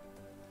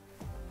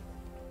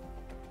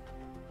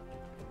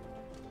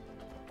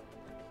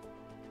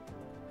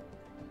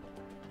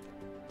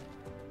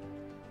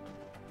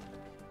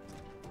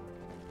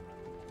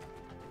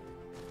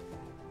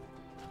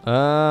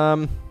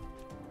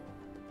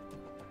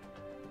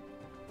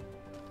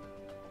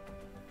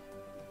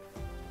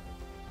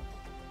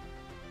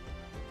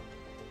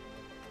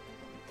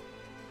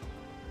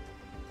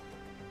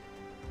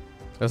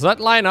 Does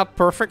that line up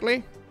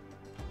perfectly?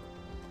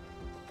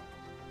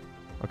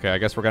 Okay, I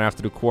guess we're gonna have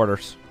to do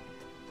quarters.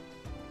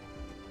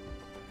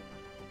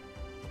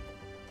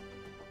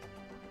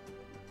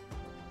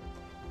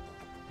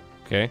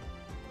 Okay.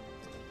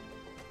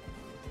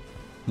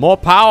 More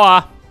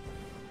power!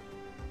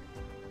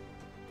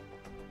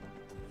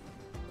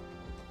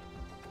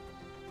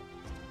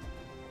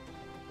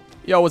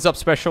 Yo, what's up,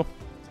 Special?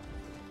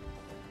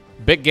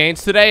 Big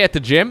gains today at the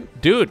gym?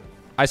 Dude,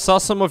 I saw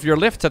some of your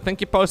lifts. I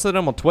think you posted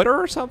them on Twitter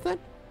or something.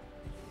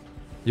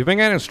 You've been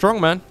getting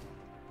strong, man.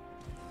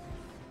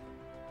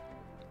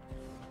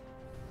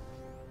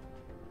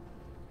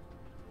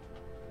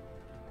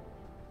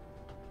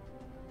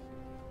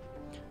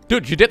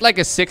 Dude, you did like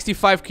a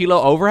 65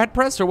 kilo overhead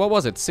press, or what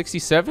was it?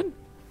 67?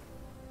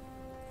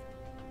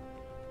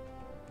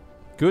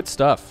 Good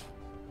stuff.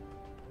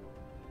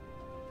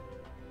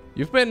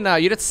 You've been,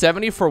 you did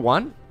 70 for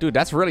one? Dude,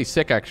 that's really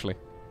sick, actually.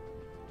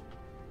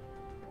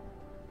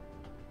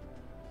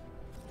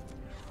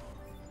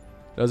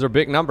 Those are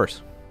big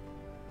numbers.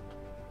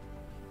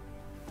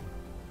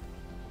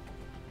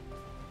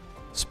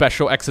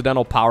 Special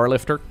accidental power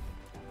lifter.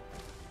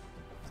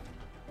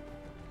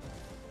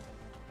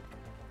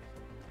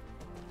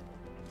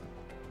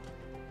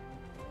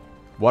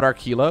 What are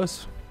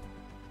kilos?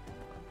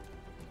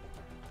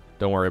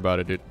 Don't worry about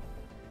it, dude.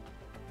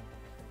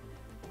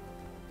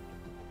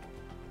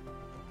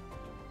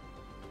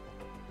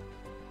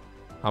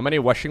 How many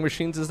washing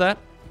machines is that?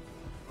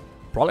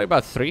 Probably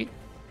about 3.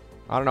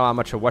 I don't know how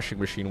much a washing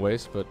machine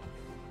weighs, but...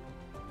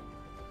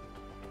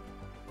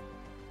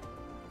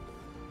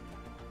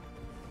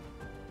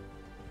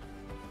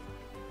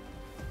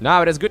 Nah,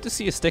 but it's good to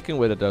see you sticking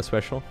with it, though,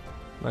 Special.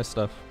 Nice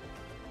stuff.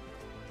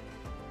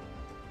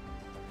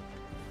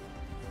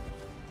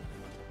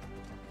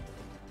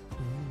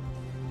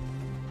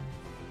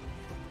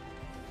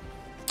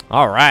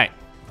 Alright.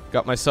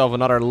 Got myself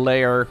another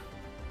layer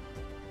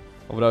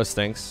of those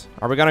things.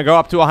 Are we gonna go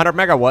up to 100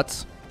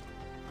 megawatts?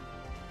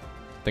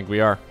 I think we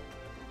are.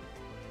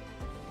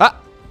 Ah!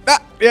 Ah!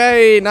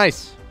 Yay!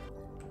 Nice!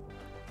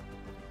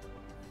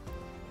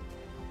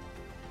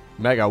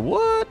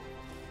 Megawatt?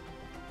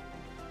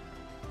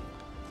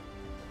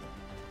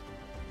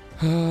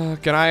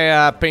 Can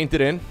I paint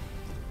it in?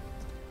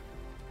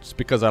 Just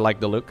because I like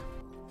the look.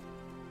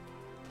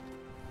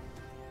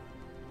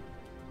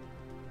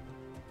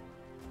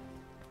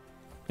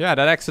 Yeah,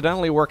 that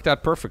accidentally worked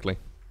out perfectly.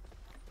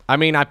 I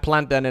mean, I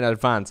planned that in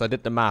advance. I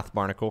did the math,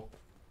 Barnacle.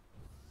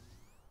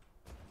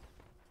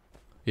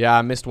 Yeah,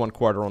 I missed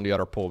 1/4 on the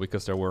other pole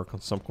because there were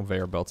some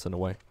conveyor belts in the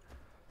way.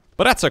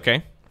 But that's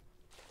okay.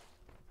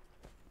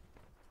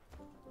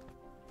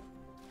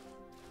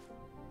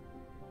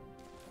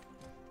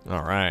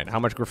 Alright, how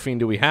much graphene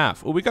do we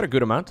have? Oh, we got a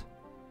good amount.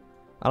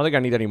 I don't think I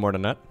need any more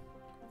than that.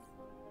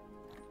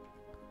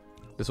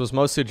 This was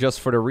mostly just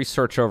for the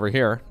research over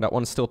here. That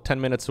one's still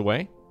 10 minutes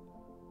away.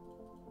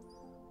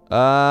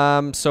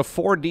 So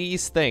for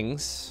these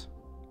things...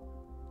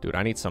 Dude,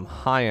 I need some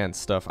high-end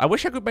stuff. I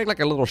wish I could make like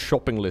a little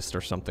shopping list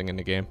or something in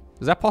the game.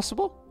 Is that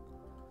possible?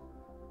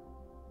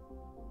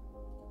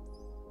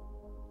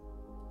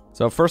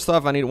 So first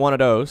off, I need one of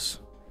those.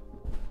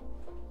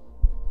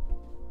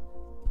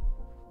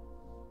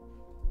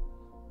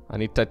 I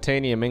need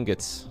titanium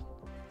ingots.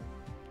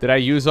 Did I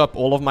use up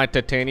all of my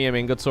titanium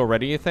ingots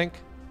already, you think?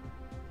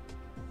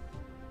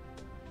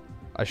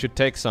 I should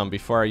take some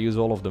before I use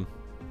all of them.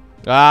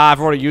 Ah, I've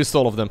already used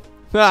all of them.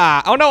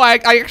 Ah, oh no, I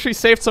actually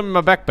saved some in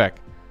my backpack.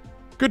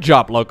 Good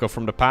job, Lowko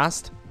from the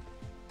past.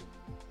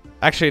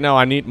 Actually, no,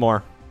 I need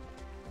more.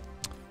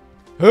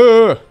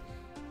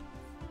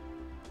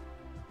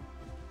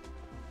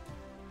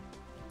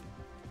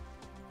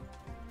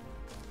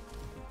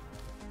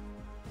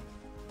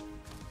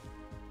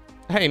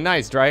 Hey,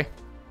 nice, Dre.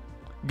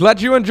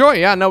 Glad you enjoy.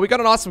 Yeah, no, we got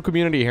an awesome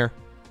community here.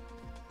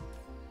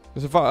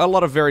 There's a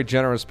lot of very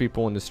generous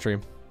people in the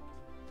stream.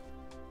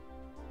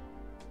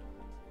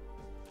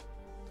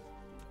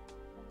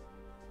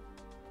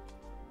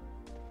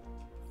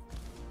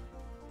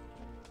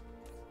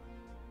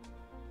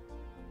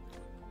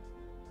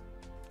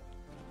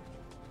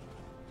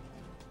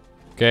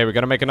 Okay, we're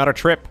gonna make another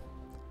trip.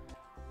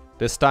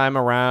 This time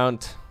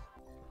around.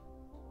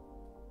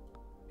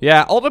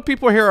 Yeah, all the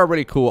people here are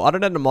really cool. Other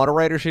than the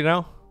moderators, you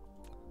know.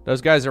 Those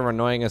guys are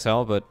annoying as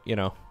hell, but, you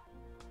know.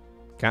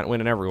 Can't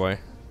win in every way.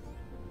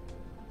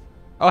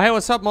 Oh, hey,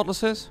 what's up,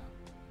 Modluses?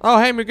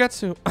 Oh, hey,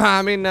 Mugetsu.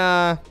 I mean,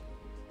 I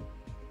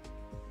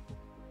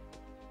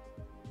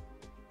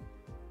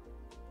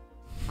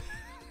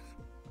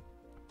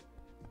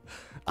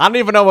don't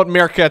even know what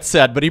Meerkat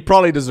said, but he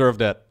probably deserved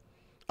that.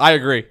 I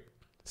agree.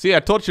 See, I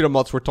told you the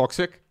mods were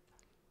toxic.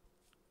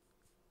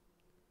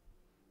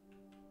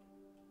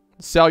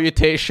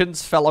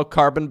 Salutations, fellow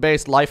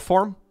carbon-based life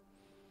form.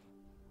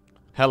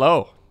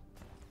 Hello.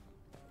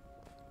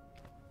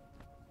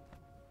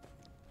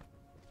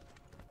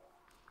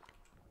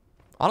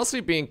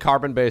 Honestly, being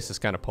carbon-based is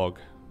kind of pog.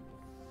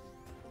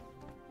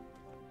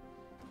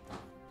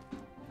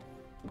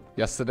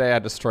 Yesterday, I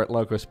destroyed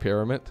Lowko's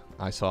pyramid.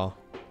 I saw.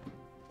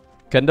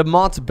 Can the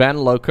mods ban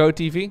Lowko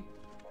TV?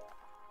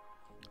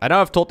 I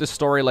know I've told this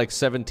story like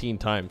 17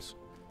 times.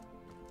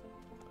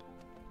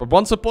 But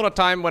once upon a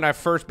time when I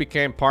first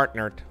became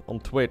partnered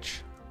on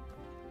Twitch.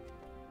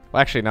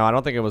 Well, actually, no, I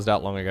don't think it was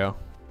that long ago.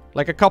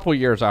 Like a couple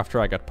years after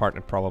I got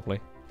partnered,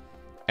 probably.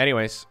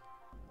 Anyways.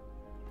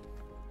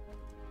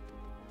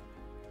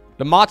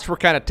 The mods were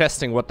kind of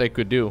testing what they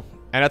could do.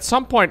 And at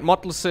some point,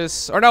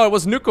 Motlusis, or no, it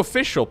was Nuke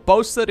Official,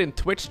 posted in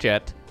Twitch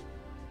chat.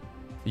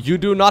 You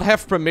do not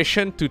have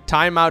permission to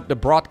time out the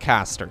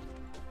broadcaster.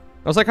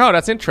 I was like, oh,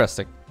 that's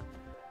interesting.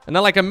 And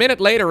then like a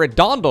minute later, it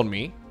dawned on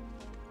me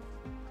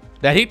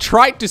that he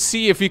tried to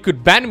see if he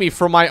could ban me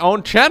from my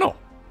own channel.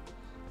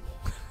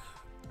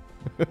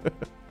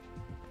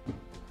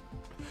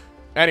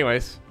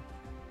 Anyways.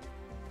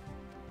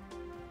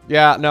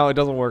 Yeah, no, it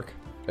doesn't work.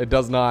 It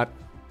does not.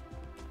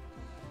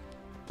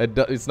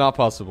 It's not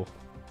possible.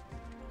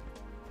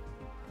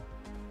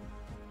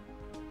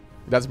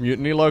 That's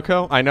mutiny,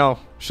 Lowko? I know.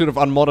 Should have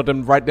unmodded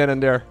him right then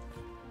and there.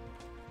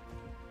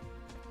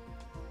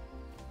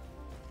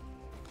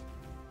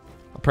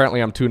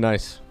 Apparently I'm too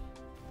nice.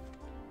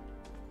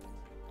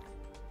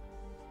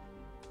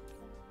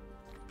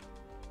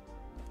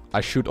 I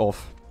shoot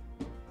off.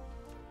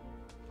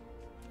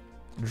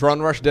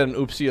 Drone Rush did an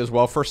oopsie as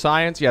well for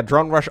science. Yeah,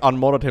 Drone Rush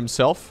unmodded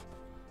himself.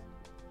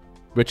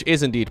 Which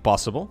is indeed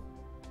possible.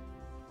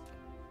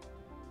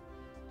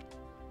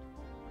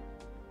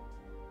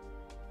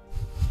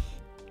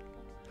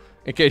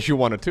 In case you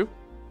wanted to.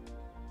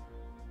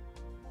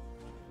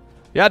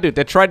 Yeah, dude,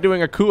 they tried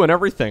doing a coup and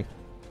everything.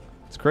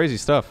 It's crazy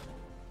stuff.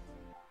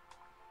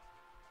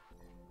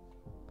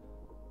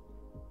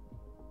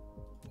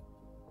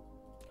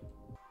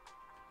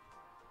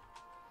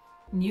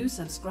 New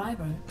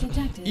subscriber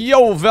detected.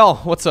 Yo, Vel,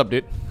 what's up,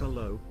 dude?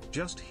 Hello,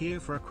 just here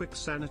for a quick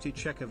sanity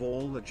check of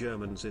all the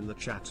Germans in the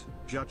chat.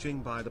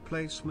 Judging by the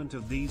placement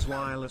of these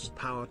wireless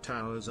power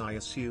towers, I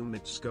assume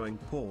it's going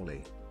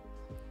poorly.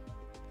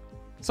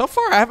 So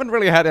far, I haven't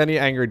really had any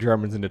angry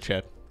Germans in the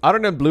chat. Other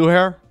than Blue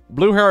Hair.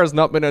 Blue Hair has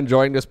not been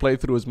enjoying this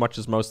playthrough as much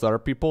as most other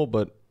people,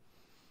 but...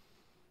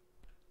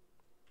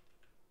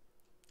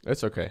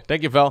 it's okay.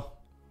 Thank you, Vel.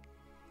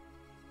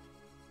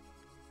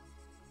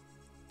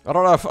 A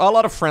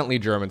lot of friendly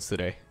Germans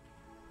today.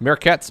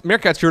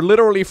 Meerkats, you're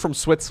literally from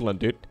Switzerland,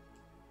 dude.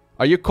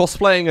 Are you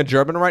cosplaying a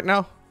German right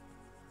now?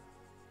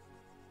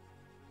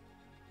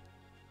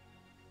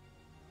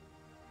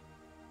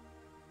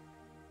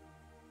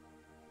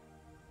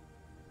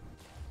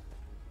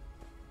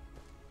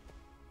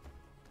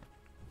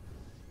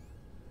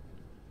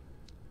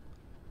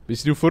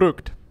 Bist du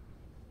verrückt?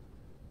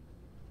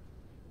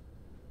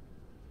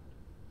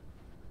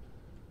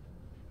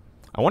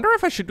 I wonder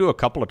if I should do a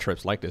couple of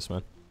trips like this,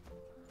 man.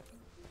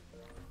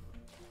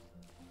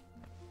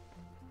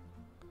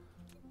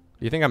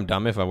 Do you think I'm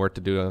dumb if I were to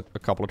do a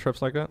couple of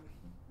trips like that?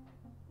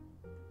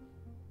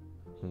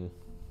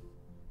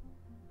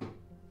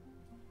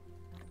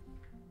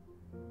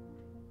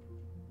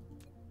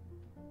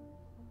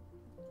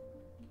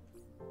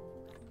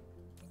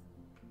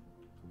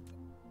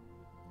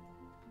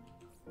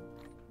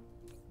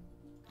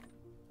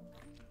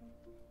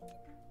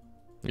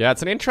 Yeah,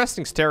 it's an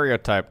interesting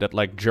stereotype that,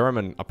 like,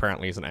 German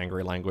apparently is an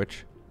angry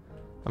language.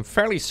 I'm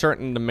fairly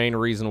certain the main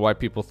reason why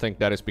people think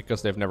that is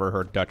because they've never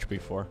heard Dutch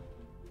before.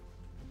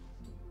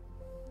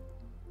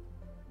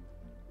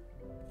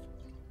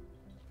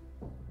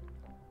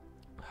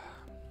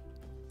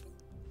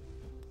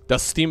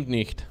 Das stimmt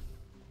nicht.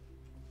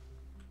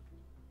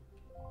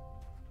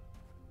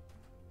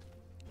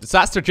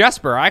 Disaster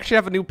Jasper, I actually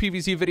have a new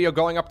PVZ video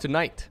going up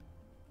tonight.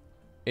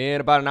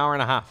 In about an hour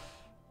and a half.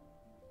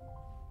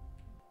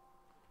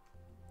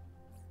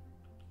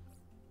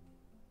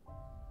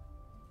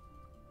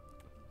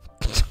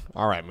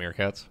 Alright,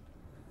 Meerkats.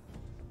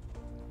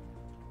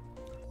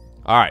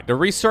 Alright, the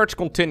research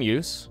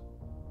continues.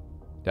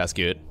 That's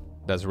good.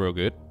 That's real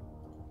good.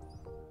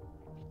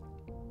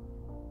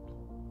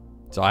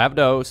 So I have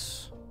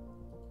those.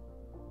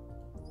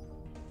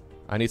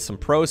 I need some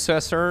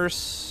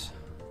processors,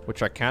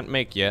 which I can't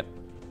make yet.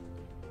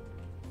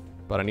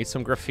 But I need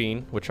some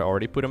graphene, which I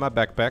already put in my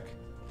backpack.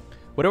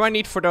 What do I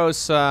need for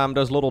those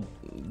little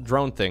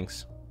drone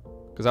things?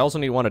 Because I also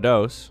need one of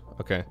those.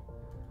 Okay.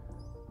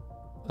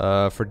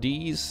 For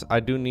these, I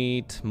do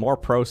need more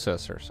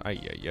processors.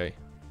 Ay.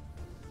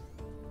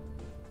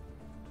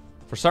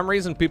 For some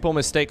reason, people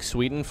mistake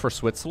Sweden for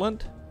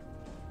Switzerland.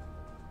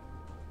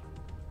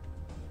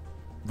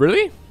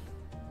 Really?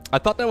 I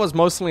thought that was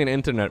mostly an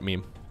internet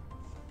meme.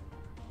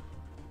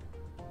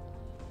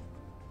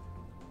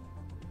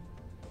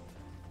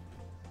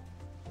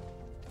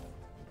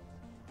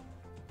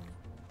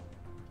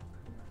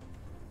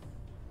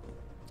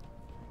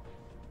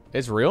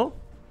 It's real?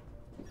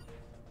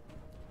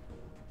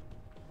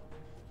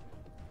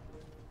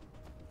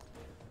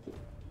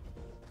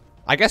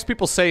 I guess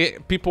people say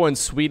people in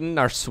Sweden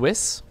are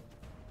Swiss.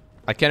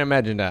 I can't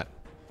imagine that.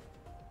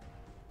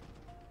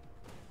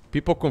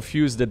 People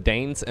confuse the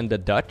Danes and the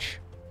Dutch.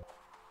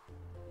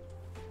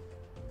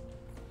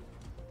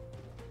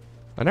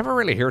 I never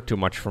really hear too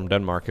much from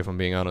Denmark, if I'm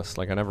being honest.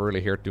 Like, I never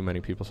really hear too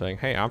many people saying,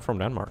 hey, I'm from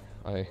Denmark.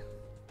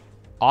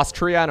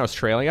 Austria and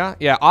Australia?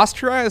 Yeah,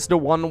 Austria is the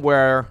one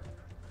where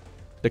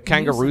the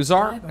kangaroos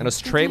are, and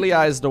Australia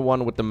is the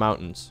one with the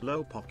mountains.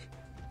 Lowko.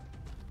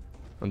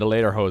 And the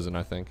Lederhosen,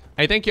 I think.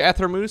 Hey, thank you,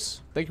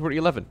 Ethermoose. Thank you for the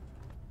 11.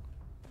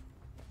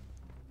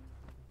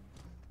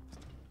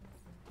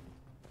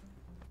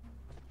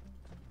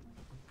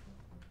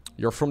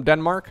 You're from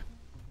Denmark?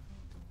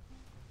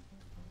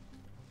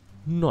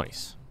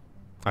 Nice.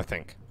 I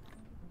think.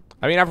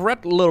 I mean, I've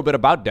read a little bit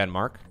about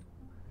Denmark.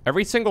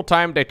 Every single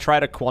time they try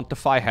to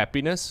quantify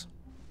happiness,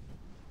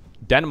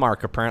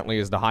 Denmark apparently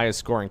is the highest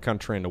scoring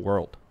country in the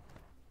world.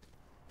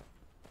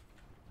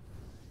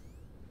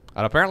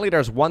 And apparently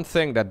there's one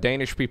thing that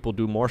Danish people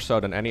do more so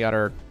than any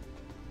other,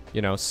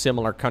 you know,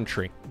 similar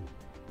country.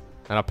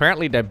 And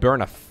apparently they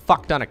burn a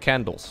fuck ton of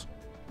candles.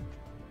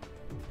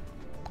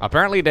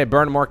 Apparently they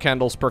burn more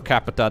candles per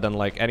capita than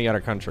like any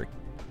other country.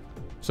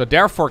 So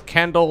therefore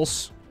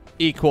candles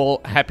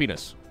equal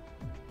happiness.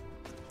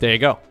 There you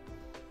go.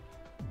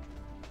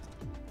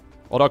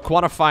 Although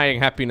quantifying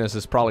happiness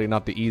is probably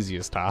not the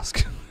easiest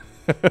task.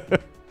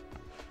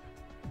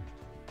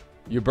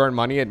 You burn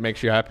money, it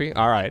makes you happy?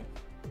 Alright.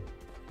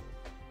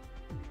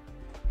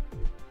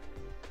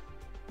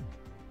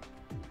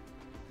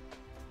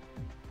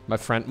 My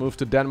friend moved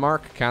to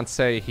Denmark. Can't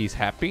say he's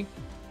happy.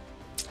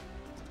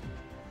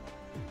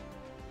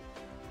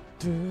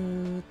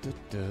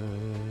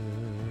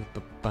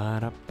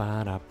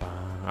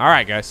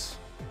 Alright, guys.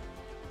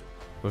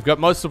 We've got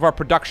most of our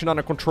production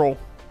under control.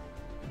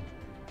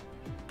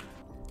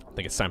 I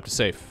think it's time to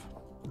save.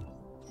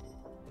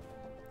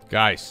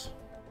 Guys.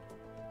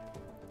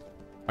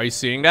 Are you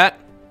seeing that?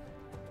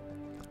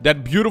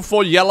 That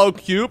beautiful yellow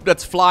cube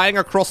that's flying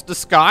across the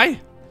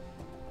sky?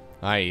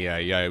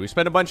 Aye. We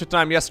spent a bunch of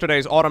time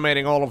yesterdays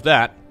automating all of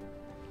that.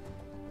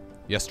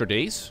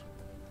 Yesterdays?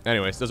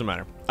 Anyways, doesn't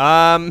matter.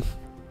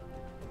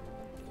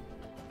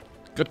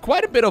 Got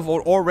quite a bit of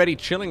already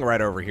chilling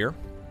right over here.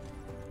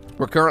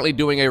 We're currently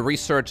doing a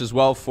research as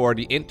well for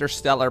the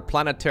interstellar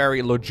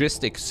planetary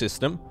logistics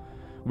system,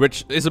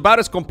 which is about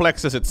as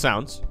complex as it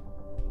sounds.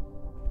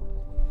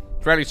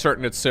 Fairly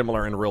certain it's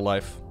similar in real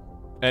life.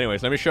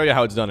 Anyways, let me show you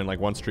how it's done in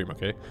like one stream,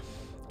 okay?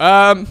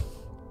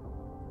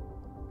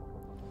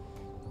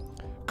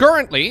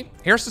 Currently,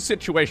 here's the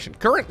situation.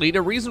 Currently,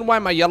 the reason why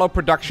my yellow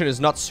production is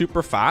not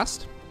super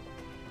fast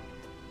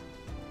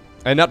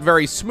and not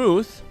very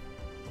smooth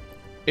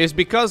is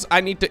because I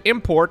need to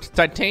import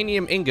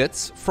titanium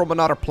ingots from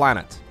another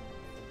planet.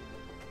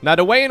 Now,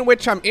 the way in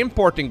which I'm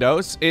importing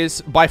those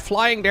is by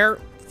flying there,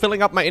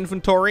 filling up my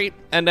inventory,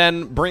 and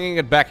then bringing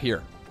it back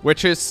here,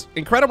 which is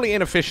incredibly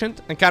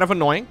inefficient and kind of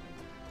annoying.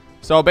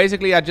 So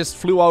basically, I just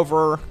flew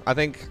over, I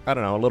think, I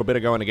don't know, a little bit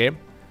ago in the game.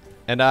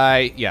 And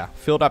I, yeah,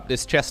 filled up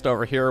this chest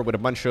over here with a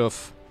bunch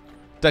of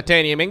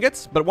titanium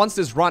ingots. But once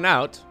this run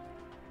out,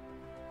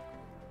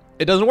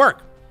 it doesn't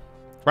work,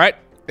 right?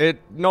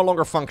 It no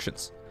longer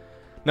functions.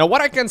 Now,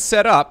 what I can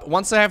set up,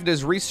 once I have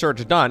this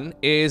research done,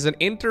 is an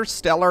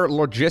interstellar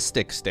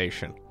logistics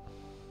station.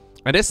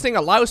 And this thing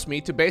allows me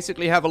to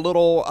basically have a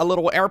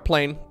little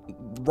airplane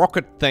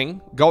rocket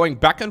thing going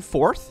back and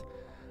forth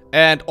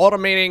and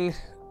automating,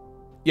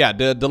 yeah,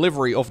 the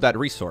delivery of that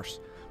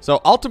resource. So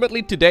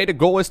ultimately today the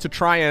goal is to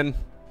try and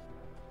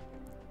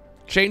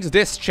change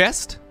this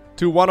chest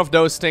to one of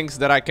those things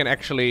that I can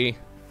actually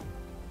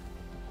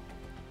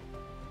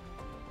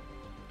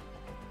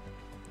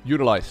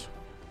utilize.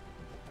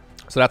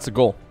 So that's the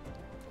goal.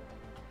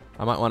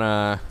 I might want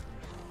to...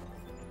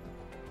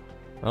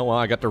 Oh, well,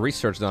 I got the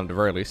research done at the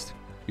very least.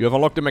 You have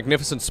unlocked the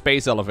magnificent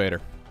space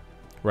elevator.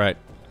 Right.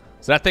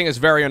 So that thing is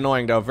very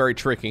annoying, though. Very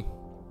tricky.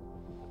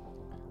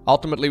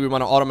 Ultimately, we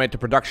want to automate the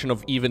production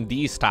of even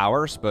these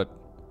towers, but...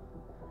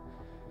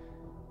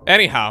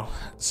 Anyhow.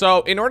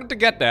 So, in order to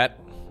get that,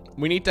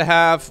 we need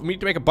to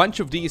make a bunch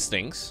of these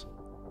things.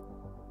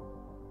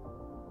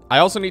 I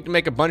also need to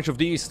make a bunch of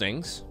these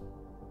things.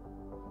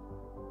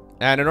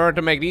 And in order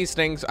to make these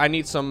things, I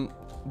need some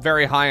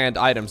very high-end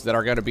items that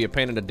are going to be a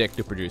pain in the dick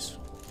to produce.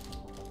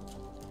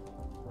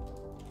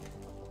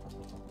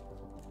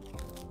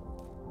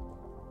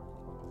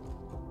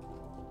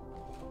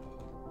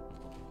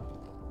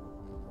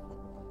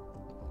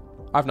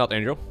 I've not,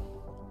 Angel.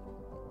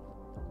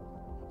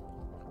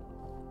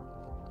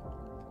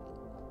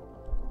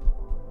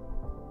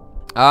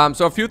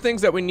 So a few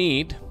things that we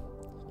need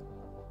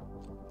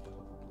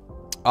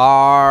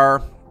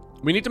are...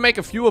 We need to make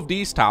a few of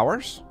these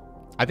towers.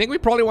 I think we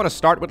probably want to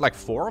start with like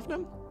 4 of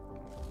them.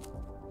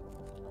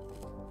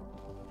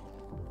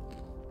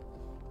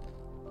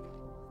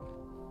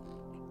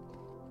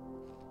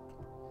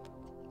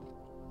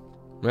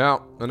 Yeah,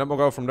 and then we'll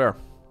go from there.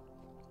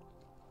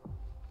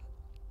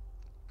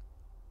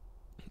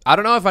 I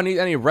don't know if I need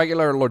any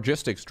regular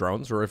logistics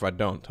drones or if I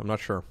don't. I'm not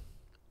sure.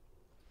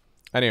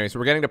 Anyway, so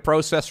we're getting the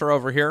processor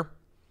over here.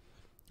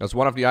 That's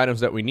one of the items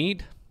that we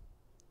need.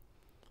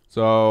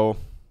 So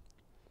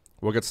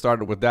we'll get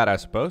started with that, I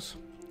suppose.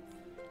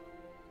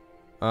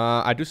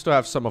 I do still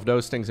have some of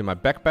those things in my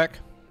backpack.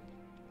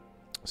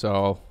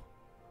 So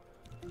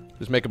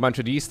just make a bunch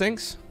of these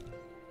things.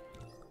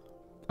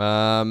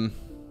 For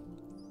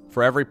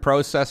every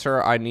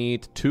processor, I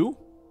need 2.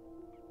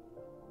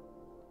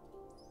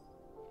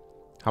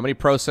 How many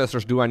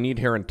processors do I need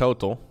here in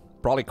total?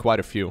 Probably quite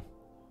a few.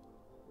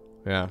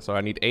 Yeah, so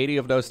I need 80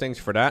 of those things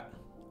for that.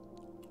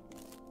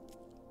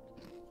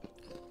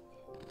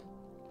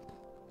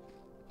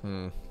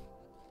 I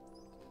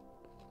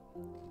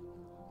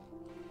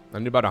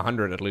need about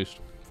 100 at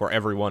least for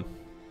every one.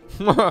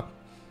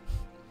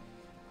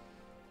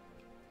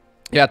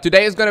 Yeah,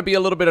 today is going to be a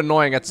little bit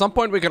annoying. At some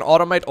point we can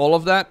automate all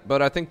of that,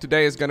 but I think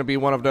today is going to be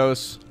one of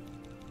those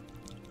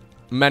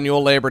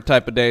manual labor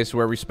type of days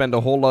where we spend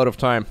a whole load of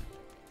time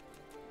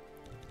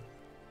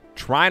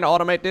trying to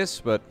automate this,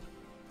 but...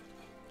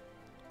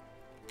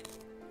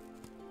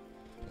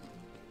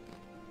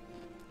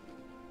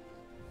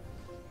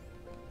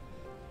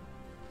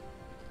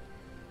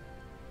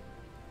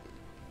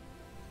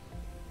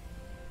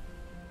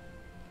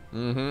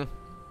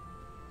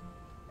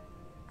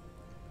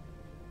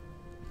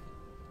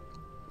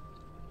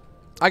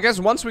 I guess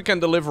once we can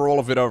deliver all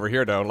of it over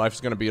here, though,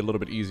 life's gonna be a little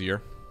bit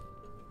easier.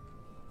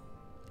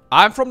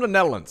 I'm from the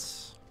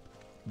Netherlands.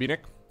 Binek?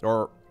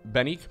 Or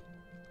Benik?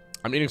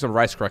 I'm eating some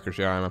rice crackers,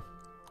 yeah,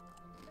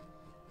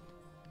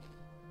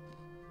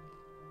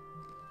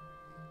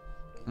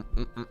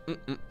 I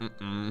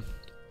am.